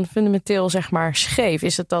daar dan fundamenteel zeg maar scheef?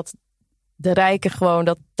 Is het dat de rijken gewoon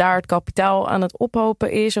dat daar het kapitaal aan het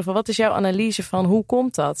ophopen is? Of wat is jouw analyse van hoe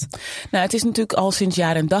komt dat? Nou, het is natuurlijk al sinds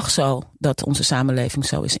jaar en dag zo dat onze samenleving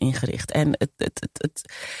zo is ingericht. En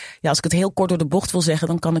als ik het heel kort door de bocht wil zeggen,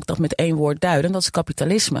 dan kan ik dat met 1 woord duiden. Dat is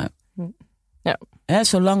kapitalisme. Ja.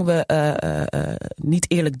 Zolang we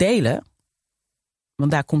niet eerlijk delen,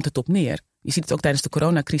 want daar komt het op neer. Je ziet het ook tijdens de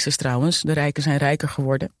coronacrisis trouwens. De rijken zijn rijker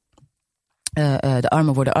geworden. De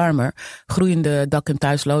armen worden armer. Groeiende dak- en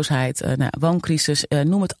thuisloosheid. Wooncrisis.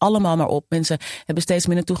 Noem het allemaal maar op. Mensen hebben steeds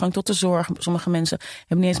minder toegang tot de zorg. Sommige mensen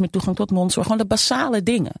hebben niet eens meer toegang tot mondzorg. Gewoon de basale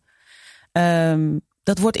dingen.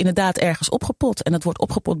 Dat wordt inderdaad ergens opgepot. En dat wordt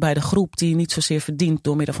opgepot bij de groep die niet zozeer verdient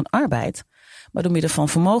door middel van arbeid, maar door middel van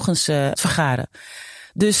vermogens vergaren.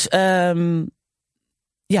 Dus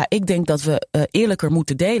ik denk dat we eerlijker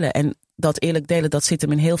moeten delen. En dat eerlijk delen, dat zit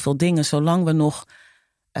hem in heel veel dingen. Zolang we nog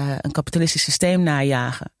een kapitalistisch systeem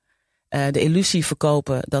najagen. De illusie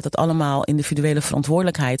verkopen dat het allemaal individuele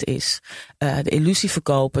verantwoordelijkheid is. De illusie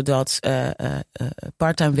verkopen dat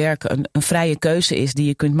parttime werken een vrije keuze is die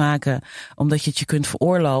je kunt maken omdat je het je kunt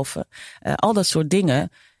veroorloven. Al dat soort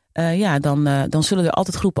dingen. Dan zullen er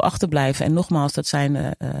altijd groepen achterblijven. En nogmaals, dat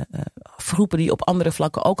zijn groepen die op andere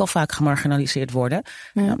vlakken ook al vaak gemarginaliseerd worden.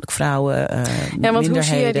 Ja. Namelijk vrouwen, want hoe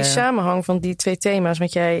zie jij die samenhang van die 2 thema's?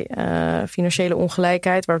 Want jij financiële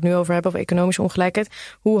ongelijkheid, waar we het nu over hebben, of economische ongelijkheid.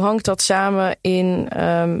 Hoe hangt dat samen in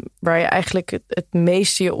waar je eigenlijk het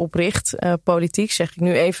meeste je op richt? Politiek, zeg ik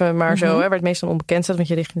nu even maar zo, waar het meest aan onbekend staat. Want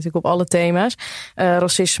je richt natuurlijk op alle thema's.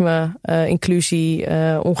 Racisme, inclusie,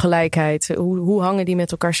 ongelijkheid. Hoe hangen die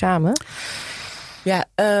met elkaar samen? Ja,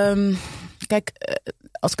 kijk,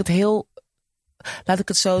 als ik het laat ik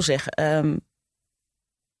het zo zeggen.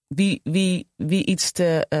 Wie iets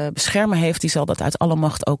te beschermen heeft, die zal dat uit alle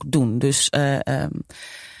macht ook doen. Dus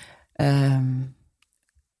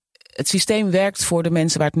het systeem werkt voor de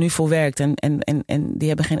mensen waar het nu voor werkt. En die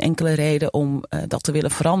hebben geen enkele reden om dat te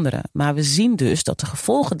willen veranderen. Maar we zien dus dat de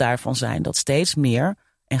gevolgen daarvan zijn dat steeds meer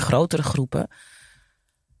en grotere groepen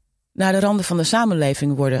naar de randen van de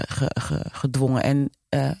samenleving worden gedwongen. En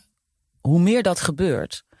hoe meer dat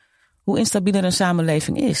gebeurt, hoe instabieler een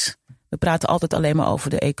samenleving is. We praten altijd alleen maar over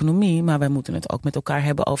de economie, maar wij moeten het ook met elkaar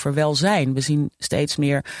hebben over welzijn. We zien steeds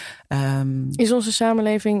meer... Is onze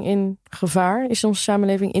samenleving in gevaar? Is onze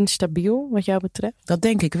samenleving instabiel, wat jou betreft? Dat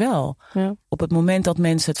denk ik wel. Ja. Op het moment dat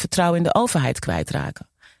mensen het vertrouwen in de overheid kwijtraken.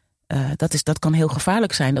 Dat kan heel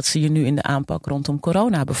gevaarlijk zijn. Dat zie je nu in de aanpak rondom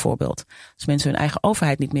corona bijvoorbeeld. Als mensen hun eigen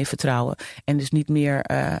overheid niet meer vertrouwen. En dus niet meer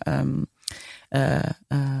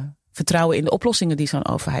vertrouwen in de oplossingen die zo'n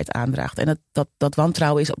overheid aandraagt. En dat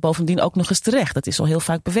wantrouwen is bovendien ook nog eens terecht. Dat is al heel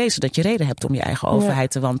vaak bewezen dat je reden hebt om je eigen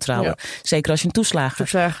overheid te wantrouwen. Ja. Zeker als je een toeslagen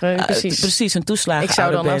precies een toeslagen. Ik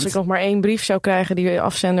zou dan, als ik nog maar 1 brief zou krijgen die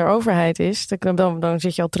afzender overheid is, dan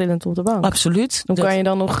zit je al trillend op de bank. Absoluut. Dan kan je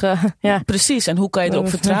dan nog... Precies. En hoe kan je erop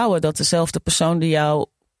vertrouwen dat dezelfde persoon die jou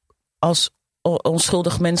als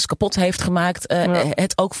onschuldig mens kapot heeft gemaakt,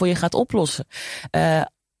 het ook voor je gaat oplossen?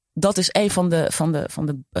 Dat is een van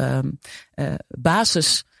de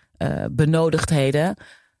basisbenodigdheden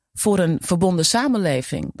voor een verbonden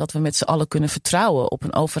samenleving. Dat we met z'n allen kunnen vertrouwen op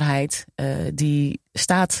een overheid die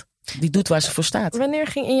doet waar ze voor staat. Wanneer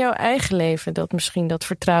ging in jouw eigen leven dat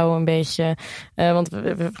vertrouwen een beetje... want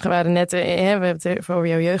we waren net... we hebben het over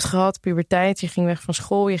jouw jeugd gehad, puberteit. Je ging weg van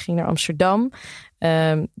school, je ging naar Amsterdam.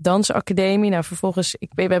 Dansacademie. Nou, vervolgens,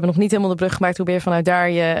 we hebben nog niet helemaal de brug gemaakt. Hoe ben je vanuit daar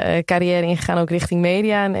je carrière ingegaan, ook richting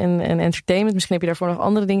media en entertainment? Misschien heb je daarvoor nog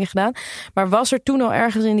andere dingen gedaan. Maar was er toen al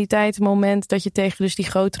ergens in die tijd een moment dat je tegen dus die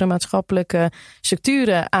grotere maatschappelijke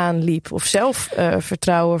structuren aanliep? Of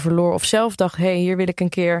zelfvertrouwen verloor? Of zelf dacht, hier wil ik een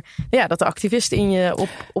keer dat de activist in je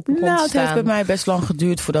op begon te staan? Het heeft bij mij best lang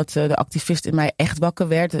geduurd voordat de activist in mij echt wakker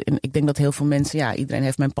werd. Ik denk dat heel veel mensen, iedereen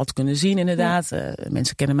heeft mijn pad kunnen zien inderdaad. Ja.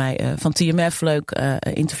 Mensen kennen mij van TMF, leuk.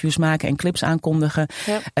 Interviews maken en clips aankondigen.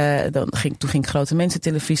 Ja. Toen ging ik grote mensen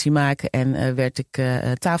televisie maken en werd ik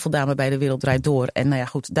tafeldame bij De Wereld Draait Door. En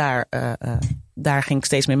daar ging ik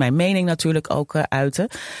steeds meer mijn mening natuurlijk ook uiten.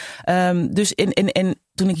 Dus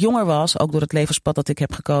toen ik jonger was, ook door het levenspad dat ik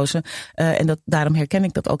heb gekozen, daarom herken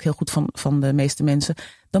ik dat ook heel goed van de meeste mensen,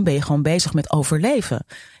 dan ben je gewoon bezig met overleven.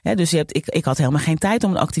 Dus ik had helemaal geen tijd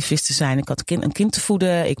om een activist te zijn. Ik had een kind te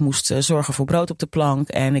voeden, ik moest zorgen voor brood op de plank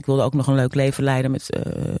en ik wilde ook nog een leuk leven leiden met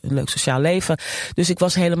een leuk sociaal leven. Dus ik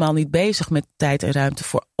was helemaal niet bezig met tijd en ruimte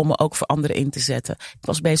om me ook voor anderen in te zetten. Ik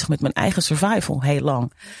was bezig met mijn eigen survival heel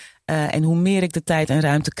lang. En hoe meer ik de tijd en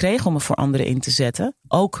ruimte kreeg om me voor anderen in te zetten,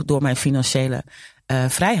 ook door mijn financiële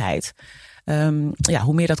vrijheid,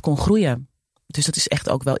 hoe meer dat kon groeien. Dus dat is echt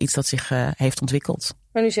ook wel iets dat zich heeft ontwikkeld.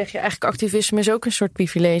 Maar nu zeg je eigenlijk activisme is ook een soort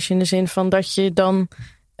privilege in de zin van dat je dan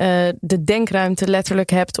de denkruimte letterlijk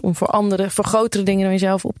hebt om voor grotere dingen dan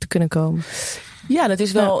jezelf op te kunnen komen. Ja, dat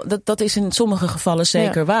is wel. Dat is in sommige gevallen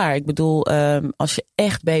zeker waar. Ik bedoel, als je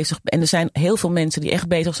echt bezig bent. En er zijn heel veel mensen die echt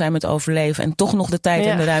bezig zijn met overleven en toch nog de tijd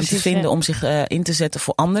en de ruimte vinden om zich in te zetten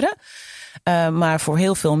voor anderen. Maar voor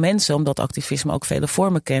heel veel mensen, omdat activisme ook vele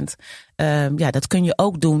vormen kent, dat kun je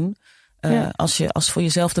ook doen. Als voor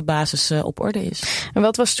jezelf de basis op orde is. En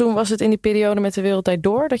wat was het in die periode met De Wereld Draait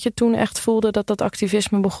Door dat je toen echt voelde dat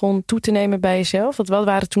activisme begon toe te nemen bij jezelf? Wat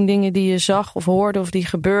waren toen dingen die je zag of hoorde of die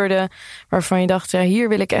gebeurden waarvan je dacht, hier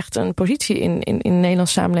wil ik echt een positie in de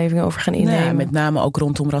Nederlandse samenleving over gaan innemen? Ja, met name ook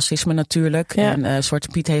rondom racisme natuurlijk. Ja. En Zwarte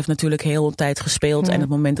Piet heeft natuurlijk heel een tijd gespeeld. Ja. En het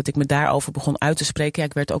moment dat ik me daarover begon uit te spreken,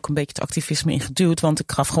 ik werd ook een beetje het activisme ingeduwd, want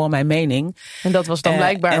ik gaf gewoon mijn mening. En dat was dan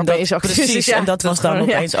blijkbaar opeens activisme. Precies, en dat was dan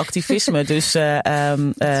opeens activisme. Dus zo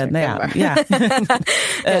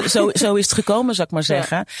is het gekomen, zou ik maar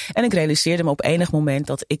zeggen. Ja. En ik realiseerde me op enig moment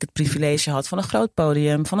dat ik het privilege had van een groot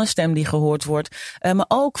podium, van een stem die gehoord wordt, maar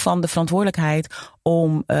ook van de verantwoordelijkheid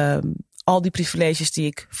om al die privileges die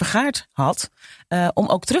ik vergaard had, om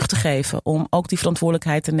ook terug te geven. Om ook die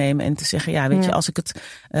verantwoordelijkheid te nemen en te zeggen, weet je, als ik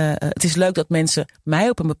het is leuk dat mensen mij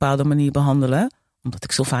op een bepaalde manier behandelen, omdat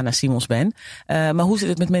ik Sylvana Simons ben. Maar hoe zit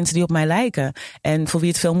het met mensen die op mij lijken? En voor wie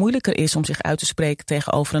het veel moeilijker is om zich uit te spreken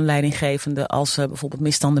tegenover een leidinggevende als ze bijvoorbeeld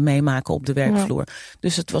misstanden meemaken op de werkvloer. Ja.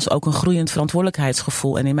 Dus het was ook een groeiend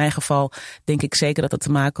verantwoordelijkheidsgevoel. En in mijn geval denk ik zeker dat het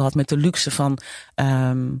te maken had met de luxe van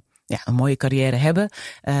een mooie carrière hebben.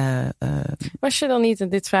 Was je dan niet, en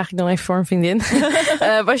dit vraag ik dan even voor een vriendin,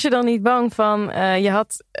 was je dan niet bang van, je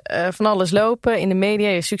had van alles lopen in de media,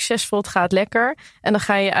 je is succesvol, het gaat lekker. En dan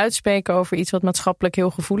ga je uitspreken over iets wat maatschappelijk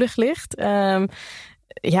heel gevoelig ligt.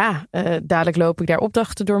 Dadelijk loop ik daar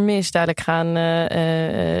opdrachten door mis. Dadelijk gaan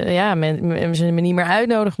ze me niet meer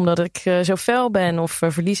uitnodigen omdat ik zo fel ben. Of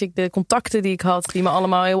verlies ik de contacten die ik had, die me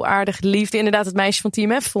allemaal heel aardig liefde. Inderdaad, het meisje van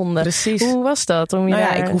TMF vonden. Precies. Hoe was dat?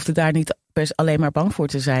 Ik hoefde daar niet alleen maar bang voor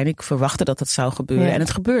te zijn. Ik verwachtte dat het zou gebeuren. Ja. En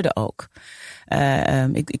het gebeurde ook.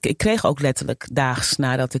 Ik kreeg ook letterlijk daags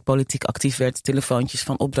nadat ik politiek actief werd telefoontjes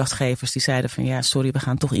van opdrachtgevers die zeiden van ja, sorry, we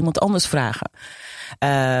gaan toch iemand anders vragen.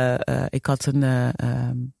 Ik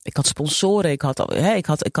had sponsoren, ik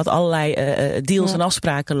had allerlei deals en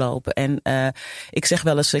afspraken lopen. En ik zeg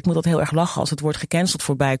wel eens, ik moet dat heel erg lachen als het woord gecanceld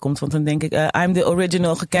voorbij komt. Want dan denk ik, I'm the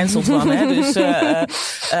original gecanceld one. Hè? Dus,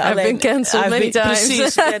 I've been cancelled many times.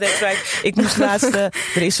 Precies, yeah, that's right. Ik moest laatst,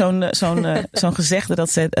 er is zo'n gezegde dat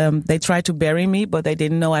zegt, they tried to bury me, but they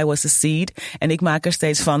didn't know I was a seed. En ik maak er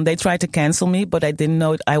steeds van, they tried to cancel me, but I didn't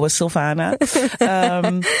know I was Sylvana.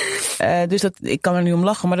 Dus ik kan er nu om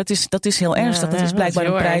lachen, maar dat is heel ernstig. Dat is blijkbaar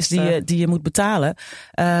een prijs die je moet betalen.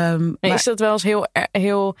 Maar is dat wel eens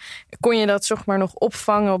heel... Kon je dat zeg maar nog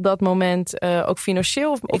opvangen op dat moment, ook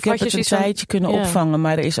financieel? Of ik heb het een tijdje kunnen opvangen,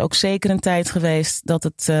 maar er is ook zeker een tijd geweest dat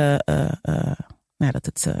het...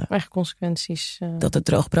 echt consequenties. Dat het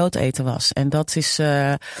droog brood eten was. En dat is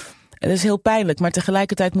heel pijnlijk. Maar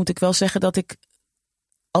tegelijkertijd moet ik wel zeggen dat ik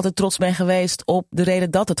altijd trots ben geweest op de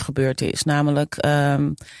reden dat het gebeurd is. Namelijk,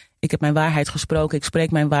 ik heb mijn waarheid gesproken. Ik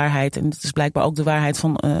spreek mijn waarheid. En dat is blijkbaar ook de waarheid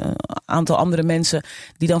van een aantal andere mensen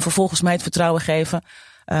die dan vervolgens mij het vertrouwen geven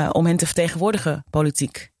om hen te vertegenwoordigen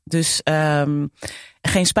politiek. Dus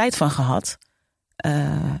geen spijt van gehad.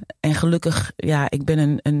 En gelukkig, ik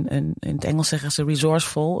ben in het Engels zeggen ze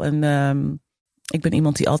resourceful. En ik ben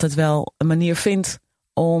iemand die altijd wel een manier vindt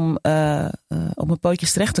om op mijn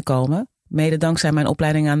pootjes terecht te komen. Mede dankzij mijn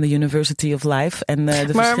opleiding aan de University of Life. En de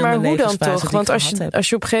verschillende maar hoe dan toch? Want als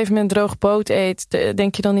je op een gegeven moment droog brood eet,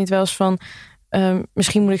 denk je dan niet wel eens van...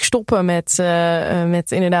 misschien moet ik stoppen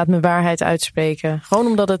met inderdaad mijn waarheid uitspreken. Gewoon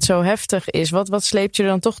omdat het zo heftig is. Wat sleept je er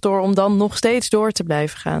dan toch door om dan nog steeds door te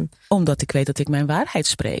blijven gaan? Omdat ik weet dat ik mijn waarheid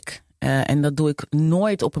spreek. En dat doe ik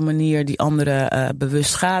nooit op een manier die anderen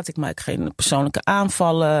bewust gaat. Ik maak geen persoonlijke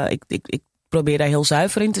aanvallen. Ik probeer daar heel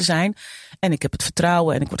zuiver in te zijn. En ik heb het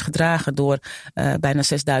vertrouwen en ik word gedragen door bijna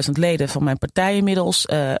 6000 leden van mijn partij inmiddels.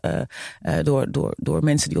 Door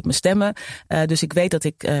mensen die op me stemmen. Dus ik weet dat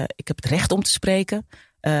ik heb het recht om te spreken.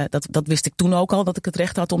 Dat wist ik toen ook al, dat ik het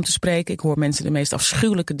recht had om te spreken. Ik hoor mensen de meest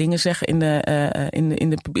afschuwelijke dingen zeggen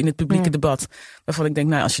in het publieke debat. Waarvan ik denk,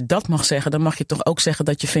 nou, als je dat mag zeggen, dan mag je toch ook zeggen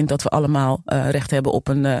dat je vindt dat we allemaal recht hebben op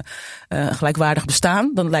een gelijkwaardig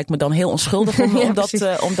bestaan. Dan lijkt me dan heel onschuldig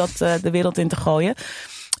om dat de wereld in te gooien.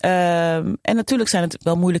 En natuurlijk zijn het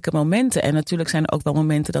wel moeilijke momenten. En natuurlijk zijn er ook wel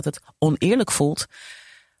momenten dat het oneerlijk voelt.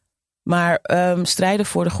 Maar strijden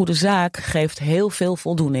voor de goede zaak geeft heel veel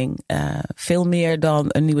voldoening. Veel meer dan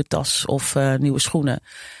een nieuwe tas of nieuwe schoenen.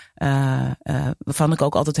 Waarvan ik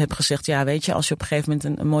ook altijd heb gezegd, ja, weet je, als je op een gegeven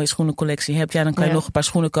moment een mooie schoenencollectie hebt, dan kan je nog een paar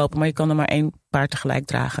schoenen kopen, maar je kan er maar 1 paar tegelijk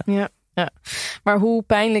dragen. Ja. Ja, maar hoe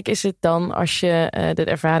pijnlijk is het dan als je de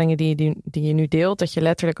ervaringen die je nu deelt, dat je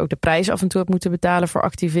letterlijk ook de prijs af en toe hebt moeten betalen voor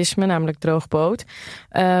activisme, namelijk droog brood.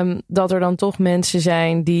 Dat er dan toch mensen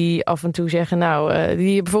zijn die af en toe zeggen,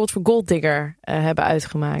 die je bijvoorbeeld voor golddigger hebben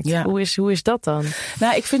uitgemaakt. Ja. Hoe is dat dan?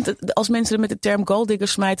 Nou, ik vind het, als mensen er met de term golddigger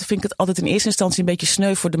smijten, vind ik het altijd in eerste instantie een beetje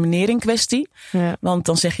sneu voor de meneer in kwestie. Ja. Want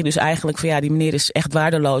dan zeg je dus eigenlijk van die meneer is echt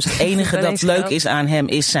waardeloos. Het enige dat leuk is aan hem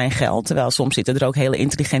is zijn geld. Terwijl soms zitten er ook hele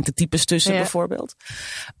intelligente types tussen bijvoorbeeld.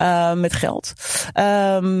 Met geld.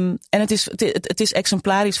 En het is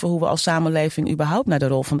exemplarisch voor hoe we als samenleving überhaupt naar de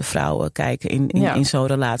rol van de vrouwen kijken in zo'n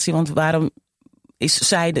relatie. Want waarom is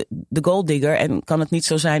zij de golddigger en kan het niet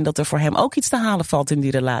zo zijn dat er voor hem ook iets te halen valt in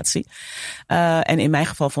die relatie? En in mijn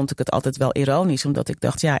geval vond ik het altijd wel ironisch, omdat ik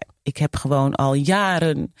dacht, ik heb gewoon al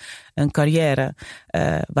jaren een carrière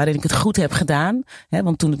waarin ik het goed heb gedaan.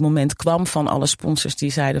 Want toen het moment kwam van alle sponsors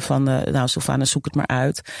die zeiden van, Sylvana, zoek het maar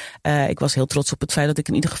uit. Ik was heel trots op het feit dat ik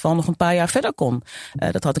in ieder geval nog een paar jaar verder kon.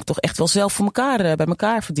 Dat had ik toch echt wel zelf bij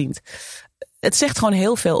elkaar verdiend. Het zegt gewoon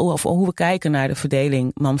heel veel over hoe we kijken naar de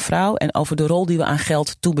verdeling man-vrouw en over de rol die we aan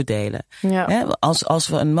geld toebedelen. Ja. Als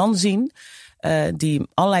we een man zien die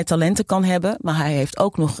allerlei talenten kan hebben, maar hij heeft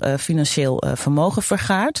ook nog financieel vermogen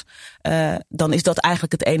vergaard, dan is dat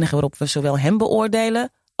eigenlijk het enige waarop we zowel hem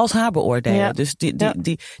beoordelen als haar beoordelen. Ja. Dus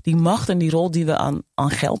die macht en die rol die we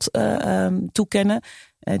aan geld toekennen,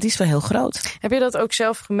 die is wel heel groot. Heb je dat ook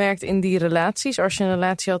zelf gemerkt in die relaties? Als je een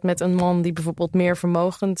relatie had met een man die bijvoorbeeld meer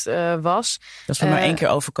vermogend was. Dat is me maar 1 keer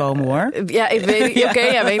overkomen, hoor. Ja, ik weet niet.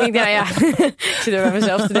 Oké, weet niet. Ik zit er bij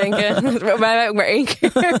mezelf te denken. Bij mij ook maar 1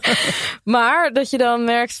 keer. Maar dat je dan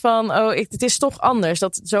merkt van, het is toch anders.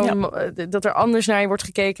 Dat er anders naar je wordt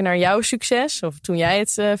gekeken naar jouw succes. Of toen jij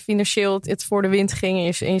het financieel het voor de wind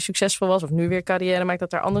ging en je succesvol was. Of nu weer carrière maakt,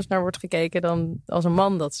 dat er anders naar wordt gekeken dan als een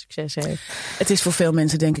man dat succes heeft. Het is voor veel mensen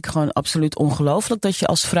mensen denk ik gewoon absoluut ongelooflijk dat je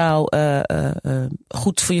als vrouw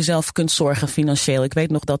goed voor jezelf kunt zorgen financieel. Ik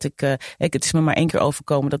weet nog dat het is me maar 1 keer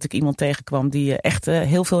overkomen dat ik iemand tegenkwam die echt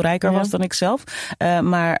heel veel rijker was dan ik zelf.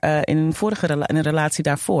 Maar in een relatie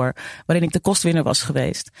daarvoor, waarin ik de kostwinner was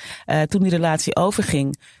geweest. Toen die relatie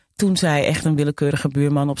overging, toen zei echt een willekeurige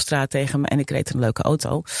buurman op straat tegen me, en ik reed een leuke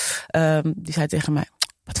auto. Die zei tegen mij,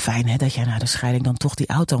 wat fijn hè, dat jij na de scheiding dan toch die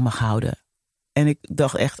auto mag houden. En ik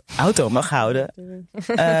dacht echt, auto mag houden.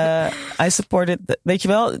 I support it, weet je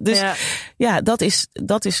wel. Dus ja,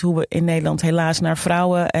 dat is hoe we in Nederland helaas naar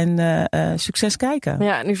vrouwen en succes kijken.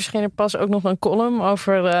 Ja, nu verscheen er pas ook nog een column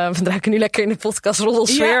over, we duiken nu lekker in de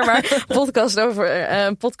podcastroddelsfeer, maar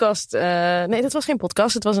nee, dat was geen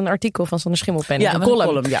podcast, het was een artikel van Sander Schimmelpenninck. Ja, een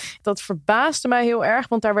column. Ja. Dat verbaasde mij heel erg,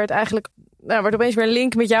 want daar werd eigenlijk... wordt opeens weer een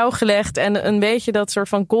link met jou gelegd en een beetje dat soort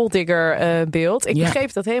van golddigger beeld. Ik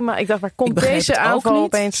begreep dat helemaal. Ik dacht, waar komt deze aanval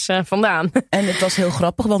opeens vandaan? En het was heel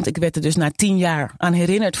grappig, want ik werd er dus na 10 jaar aan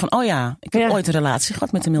herinnerd van, oh ja, ik heb ooit een relatie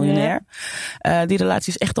gehad met een miljonair. Die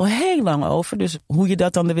relatie is echt al heel lang over. Dus hoe je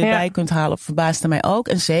dat dan er weer bij kunt halen, verbaasde mij ook.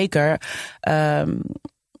 En zeker...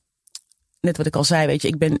 net wat ik al zei, weet je,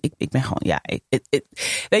 ik ben gewoon,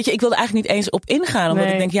 weet je, ik wilde eigenlijk niet eens op ingaan, omdat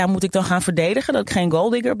ik denk, moet ik dan gaan verdedigen dat ik geen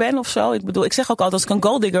golddigger ben of zo? Ik bedoel, ik zeg ook altijd, als ik een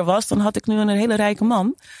golddigger was, dan had ik nu een hele rijke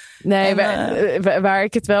man. Nee, waar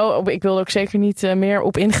ik het wel, ik wil ook zeker niet meer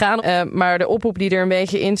op ingaan. Maar de oproep die er een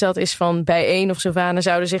beetje in zat is van bijeen of Sylvana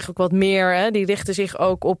zouden zich ook wat meer, die richten zich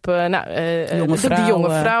ook op die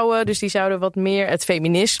jonge vrouwen. Dus die zouden wat meer het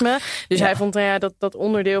feminisme. Dus hij vond dat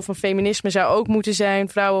onderdeel van feminisme zou ook moeten zijn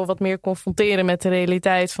vrouwen wat meer confronteren met de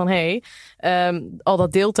realiteit van al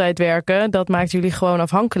dat deeltijdwerken, dat maakt jullie gewoon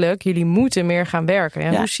afhankelijk. Jullie moeten meer gaan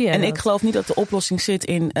werken. Hoe zie je dat? Ik geloof niet dat de oplossing zit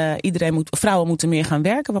in vrouwen moeten meer gaan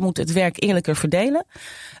werken. We moeten het werk eerlijker verdelen.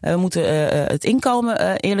 We moeten het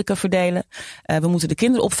inkomen eerlijker verdelen. We moeten de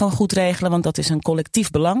kinderopvang goed regelen, want dat is een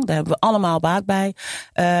collectief belang. Daar hebben we allemaal baat bij.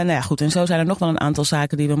 Goed. En zo zijn er nog wel een aantal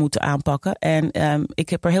zaken die we moeten aanpakken. En ik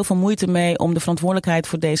heb er heel veel moeite mee om de verantwoordelijkheid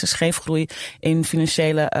voor deze scheefgroei in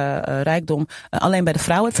financiële rijkdom alleen bij de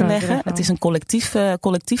vrouwen te leggen. Het is een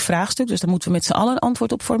collectief vraagstuk, dus daar moeten we met z'n allen een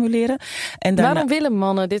antwoord op formuleren. En waarom willen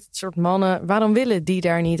mannen, dit soort mannen, waarom willen die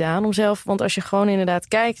daar niet aan om zelf? Want als je gewoon inderdaad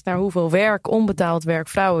kijkt naar hoeveel onbetaald werk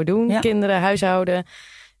vrouwen doen, kinderen, huishouden.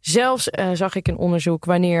 Zelfs zag ik een onderzoek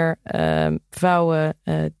wanneer vrouwen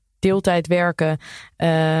deeltijd werken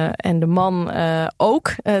en de man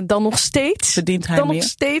ook, dan nog steeds verdient hij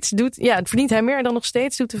meer en dan nog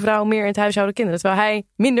steeds doet de vrouw meer in het huishouden kinderen, terwijl hij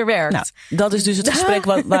minder werkt. Nou, dat is dus het gesprek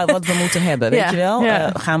wat we moeten hebben, weet je wel?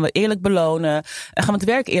 Gaan we eerlijk belonen? Gaan we het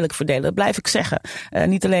werk eerlijk verdelen? Dat blijf ik zeggen.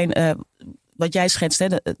 Niet alleen wat jij schetst,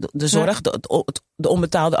 de zorg, de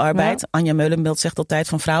onbetaalde arbeid. Anja Meulenbeeld zegt altijd,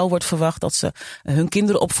 van vrouwen wordt verwacht dat ze hun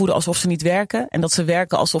kinderen opvoeden alsof ze niet werken. En dat ze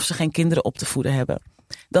werken alsof ze geen kinderen op te voeden hebben.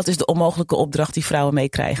 Dat is de onmogelijke opdracht die vrouwen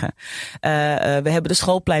meekrijgen. We hebben de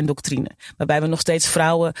schoolpleindoctrine, waarbij we nog steeds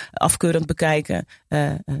vrouwen afkeurend bekijken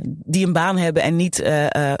die een baan hebben en niet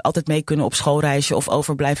altijd mee kunnen op schoolreisje of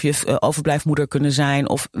overblijfmoeder kunnen zijn.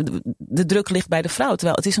 Of de druk ligt bij de vrouw,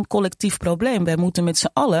 terwijl het is een collectief probleem. Wij moeten met z'n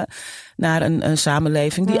allen naar een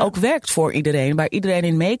samenleving die ook werkt voor iedereen, waar iedereen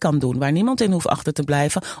in mee kan doen, waar niemand in hoeft achter te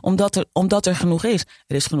blijven, omdat er genoeg is.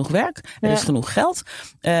 Er is genoeg werk, er is genoeg geld.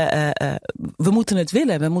 We moeten het willen.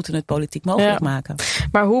 We moeten het politiek mogelijk maken.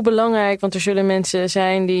 Maar hoe belangrijk, want er zullen mensen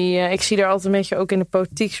zijn die... ik zie er altijd een beetje ook in de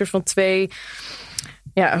politiek soort van 2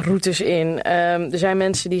 routes in. Er zijn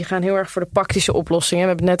mensen die gaan heel erg voor de praktische oplossingen. We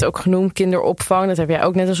hebben het net ook genoemd, kinderopvang. Dat heb jij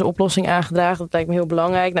ook net als oplossing aangedragen. Dat lijkt me heel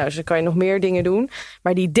belangrijk. Nou, dus dan kan je nog meer dingen doen.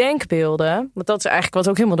 Maar die denkbeelden, want dat is eigenlijk wat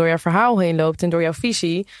ook helemaal door jouw verhaal heen loopt en door jouw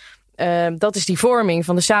visie. Dat is die vorming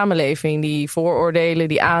van de samenleving, die vooroordelen,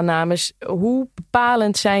 die aannames. Hoe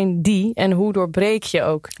bepalend zijn die en hoe doorbreek je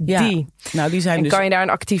ook die? Nou, die zijn en kan je daar een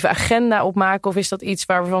actieve agenda op maken of is dat iets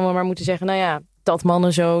waarvan we maar moeten zeggen, dat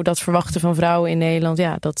mannen zo, dat verwachten van vrouwen in Nederland,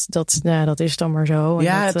 dat is dan maar zo.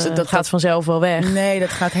 En dat gaat vanzelf wel weg. Nee,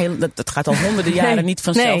 dat gaat al honderden jaren niet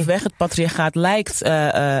vanzelf weg. Het patriarchaat lijkt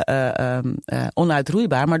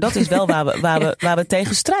onuitroeibaar, maar dat is wel waar we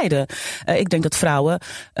tegen strijden. Ik denk dat vrouwen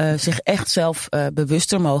zich echt zelf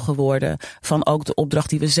bewuster mogen worden van ook de opdracht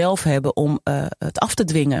die we zelf hebben om het af te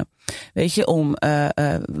dwingen. Weet je,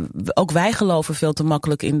 ook wij geloven veel te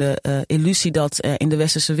makkelijk in de illusie dat in de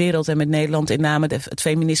westerse wereld en met Nederland in name het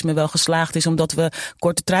feminisme wel geslaagd is omdat we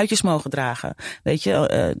korte truitjes mogen dragen. Weet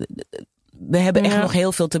je, we hebben echt nog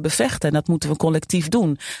heel veel te bevechten en dat moeten we collectief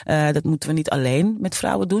doen. Dat moeten we niet alleen met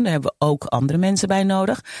vrouwen doen, daar hebben we ook andere mensen bij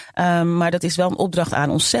nodig. Maar dat is wel een opdracht aan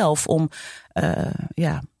onszelf om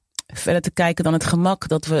verder te kijken dan het gemak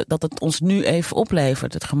dat het ons nu even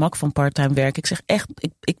oplevert. Het gemak van parttime werken. Ik zeg echt,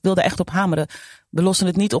 ik wil daar echt op hameren. We lossen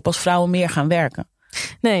het niet op als vrouwen meer gaan werken.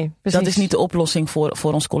 Nee, precies. Dat is niet de oplossing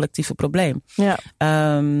voor ons collectieve probleem. Ja.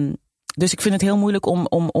 Dus ik vind het heel moeilijk om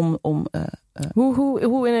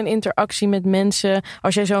Hoe in een interactie met mensen,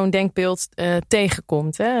 als jij zo'n denkbeeld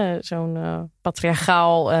tegenkomt, hè? Zo'n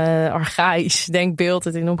patriarchaal, archaïsch denkbeeld,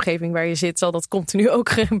 het in de omgeving waar je zit, zal dat continu ook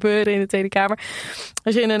gebeuren in de Tweede Kamer.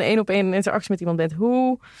 Als je in een 1-op-1 interactie met iemand bent,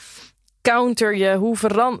 hoe counter je, hoe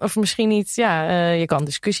verander, of misschien niet, je kan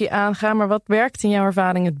discussie aangaan, maar wat werkt in jouw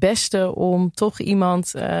ervaring het beste om toch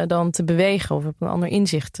iemand dan te bewegen of op een ander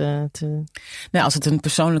inzicht te... Nou, als het een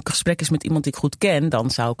persoonlijk gesprek is met iemand die ik goed ken, dan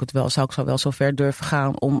zou ik wel zo ver durven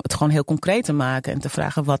gaan om het gewoon heel concreet te maken en te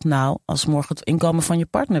vragen, wat nou als morgen het inkomen van je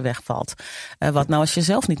partner wegvalt? Wat nou als je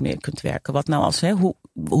zelf niet meer kunt werken? Wat nou als,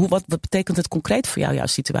 wat betekent het concreet voor jou, jouw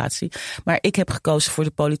situatie? Maar ik heb gekozen voor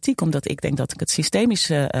de politiek, omdat ik denk dat ik het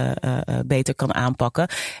systemisch beter kan aanpakken.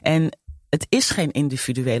 En het is geen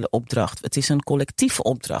individuele opdracht. Het is een collectieve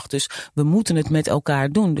opdracht. Dus we moeten het met elkaar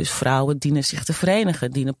doen. Dus vrouwen dienen zich te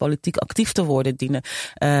verenigen, dienen politiek actief te worden,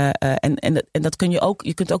 en dat kun je ook.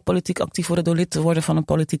 Je kunt ook politiek actief worden door lid te worden van een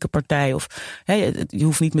politieke partij. Of je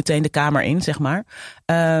hoeft niet meteen de Kamer in, zeg maar.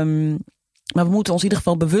 Maar we moeten ons in ieder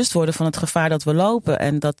geval bewust worden van het gevaar dat we lopen.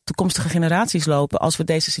 En dat toekomstige generaties lopen als we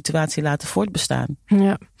deze situatie laten voortbestaan.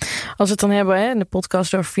 Ja. Als we het dan hebben in de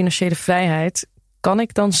podcast over financiële vrijheid, kan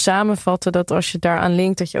ik dan samenvatten dat als je daaraan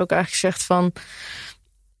linkt, dat je ook eigenlijk zegt van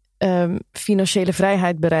financiële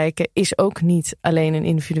vrijheid bereiken is ook niet alleen een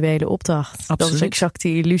individuele opdracht. Absoluut. Dat is exact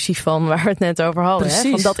die illusie van waar we het net over hadden. Precies. Hè?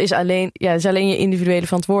 Want dat is alleen je individuele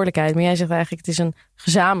verantwoordelijkheid. Maar jij zegt eigenlijk het is een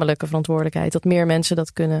gezamenlijke verantwoordelijkheid. Dat meer mensen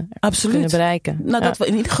dat kunnen bereiken. Nou, dat we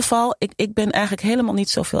in ieder geval, ik ben eigenlijk helemaal niet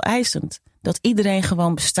zoveel eisend. Dat iedereen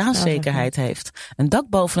gewoon bestaanszekerheid heeft. Een dak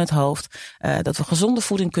boven het hoofd. Dat we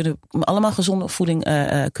allemaal gezonde voeding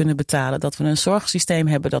kunnen betalen. Dat we een zorgsysteem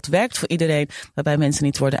hebben dat werkt voor iedereen. Waarbij mensen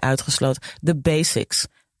niet worden uitgesloten. De basics.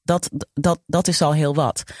 Dat is al heel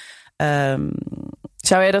wat.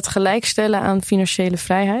 Zou jij dat gelijkstellen aan financiële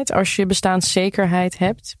vrijheid? Als je bestaanszekerheid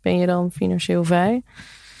hebt, ben je dan financieel vrij?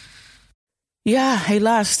 Ja,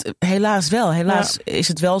 helaas wel. Helaas is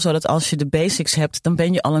het wel zo dat als je de basics hebt, dan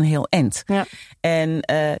ben je al een heel end. Ja. En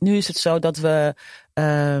nu is het zo dat we,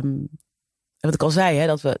 wat ik al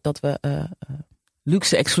zei, dat we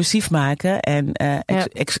luxe exclusief maken en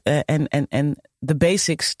de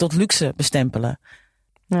basics tot luxe bestempelen.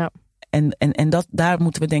 Ja. En daar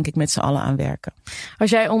moeten we denk ik met z'n allen aan werken. Als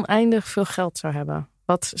jij oneindig veel geld zou hebben,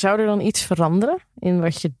 zou er dan iets veranderen in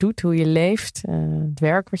wat je doet, hoe je leeft, het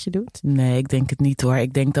werk wat je doet? Nee, ik denk het niet hoor.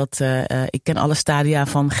 Ik denk dat ik ken alle stadia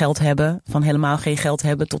van geld hebben, van helemaal geen geld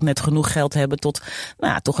hebben, tot net genoeg geld hebben, tot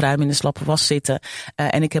toch ruim in de slappe was zitten.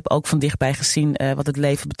 En ik heb ook van dichtbij gezien wat het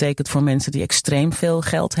leven betekent voor mensen die extreem veel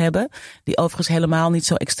geld hebben. Die overigens helemaal niet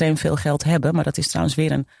zo extreem veel geld hebben. Maar dat is trouwens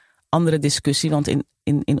weer een andere discussie. Want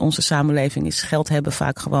in onze samenleving is geld hebben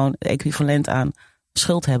vaak gewoon equivalent aan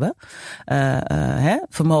schuld hebben.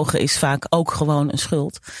 Vermogen is vaak ook gewoon een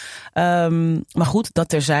schuld. Maar goed, dat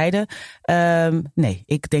terzijde. Nee,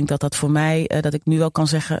 ik denk dat voor mij, dat ik nu wel kan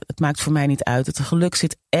zeggen, het maakt voor mij niet uit. Het geluk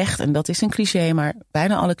zit echt, en dat is een cliché, maar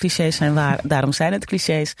bijna alle clichés zijn waar. Daarom zijn het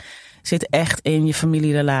clichés. Zit echt in je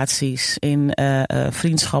familierelaties, in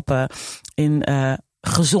vriendschappen, in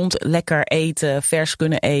gezond lekker eten, vers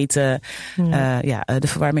kunnen eten. De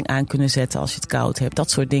verwarming aan kunnen zetten als je het koud hebt.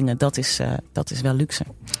 Dat soort dingen, dat is wel luxe.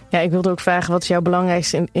 Ja, ik wilde ook vragen, wat is jouw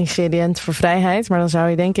belangrijkste ingrediënt voor vrijheid? Maar dan zou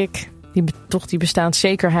je denk ik die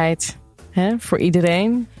bestaanszekerheid voor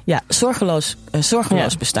iedereen. Ja, zorgeloos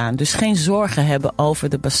bestaan. Dus geen zorgen hebben over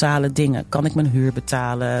de basale dingen. Kan ik mijn huur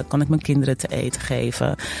betalen? Kan ik mijn kinderen te eten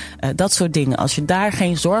geven? Dat soort dingen. Als je daar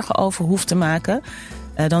geen zorgen over hoeft te maken,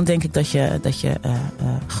 dan denk ik dat je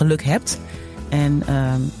geluk hebt en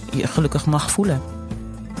je gelukkig mag voelen.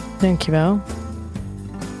 Dankjewel.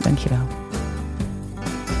 Dankjewel.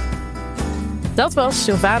 Dat was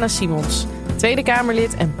Sylvana Simons, Tweede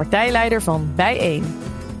Kamerlid en partijleider van Bij1.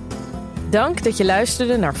 Dank dat je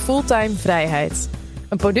luisterde naar Fulltime Vrijheid.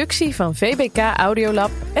 Een productie van VBK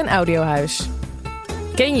Audiolab en Audiohuis.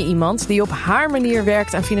 Ken je iemand die op haar manier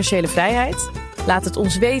werkt aan financiële vrijheid? Laat het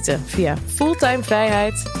ons weten via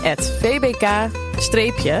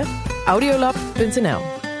fulltimevrijheid@vbk-audiolab.nl.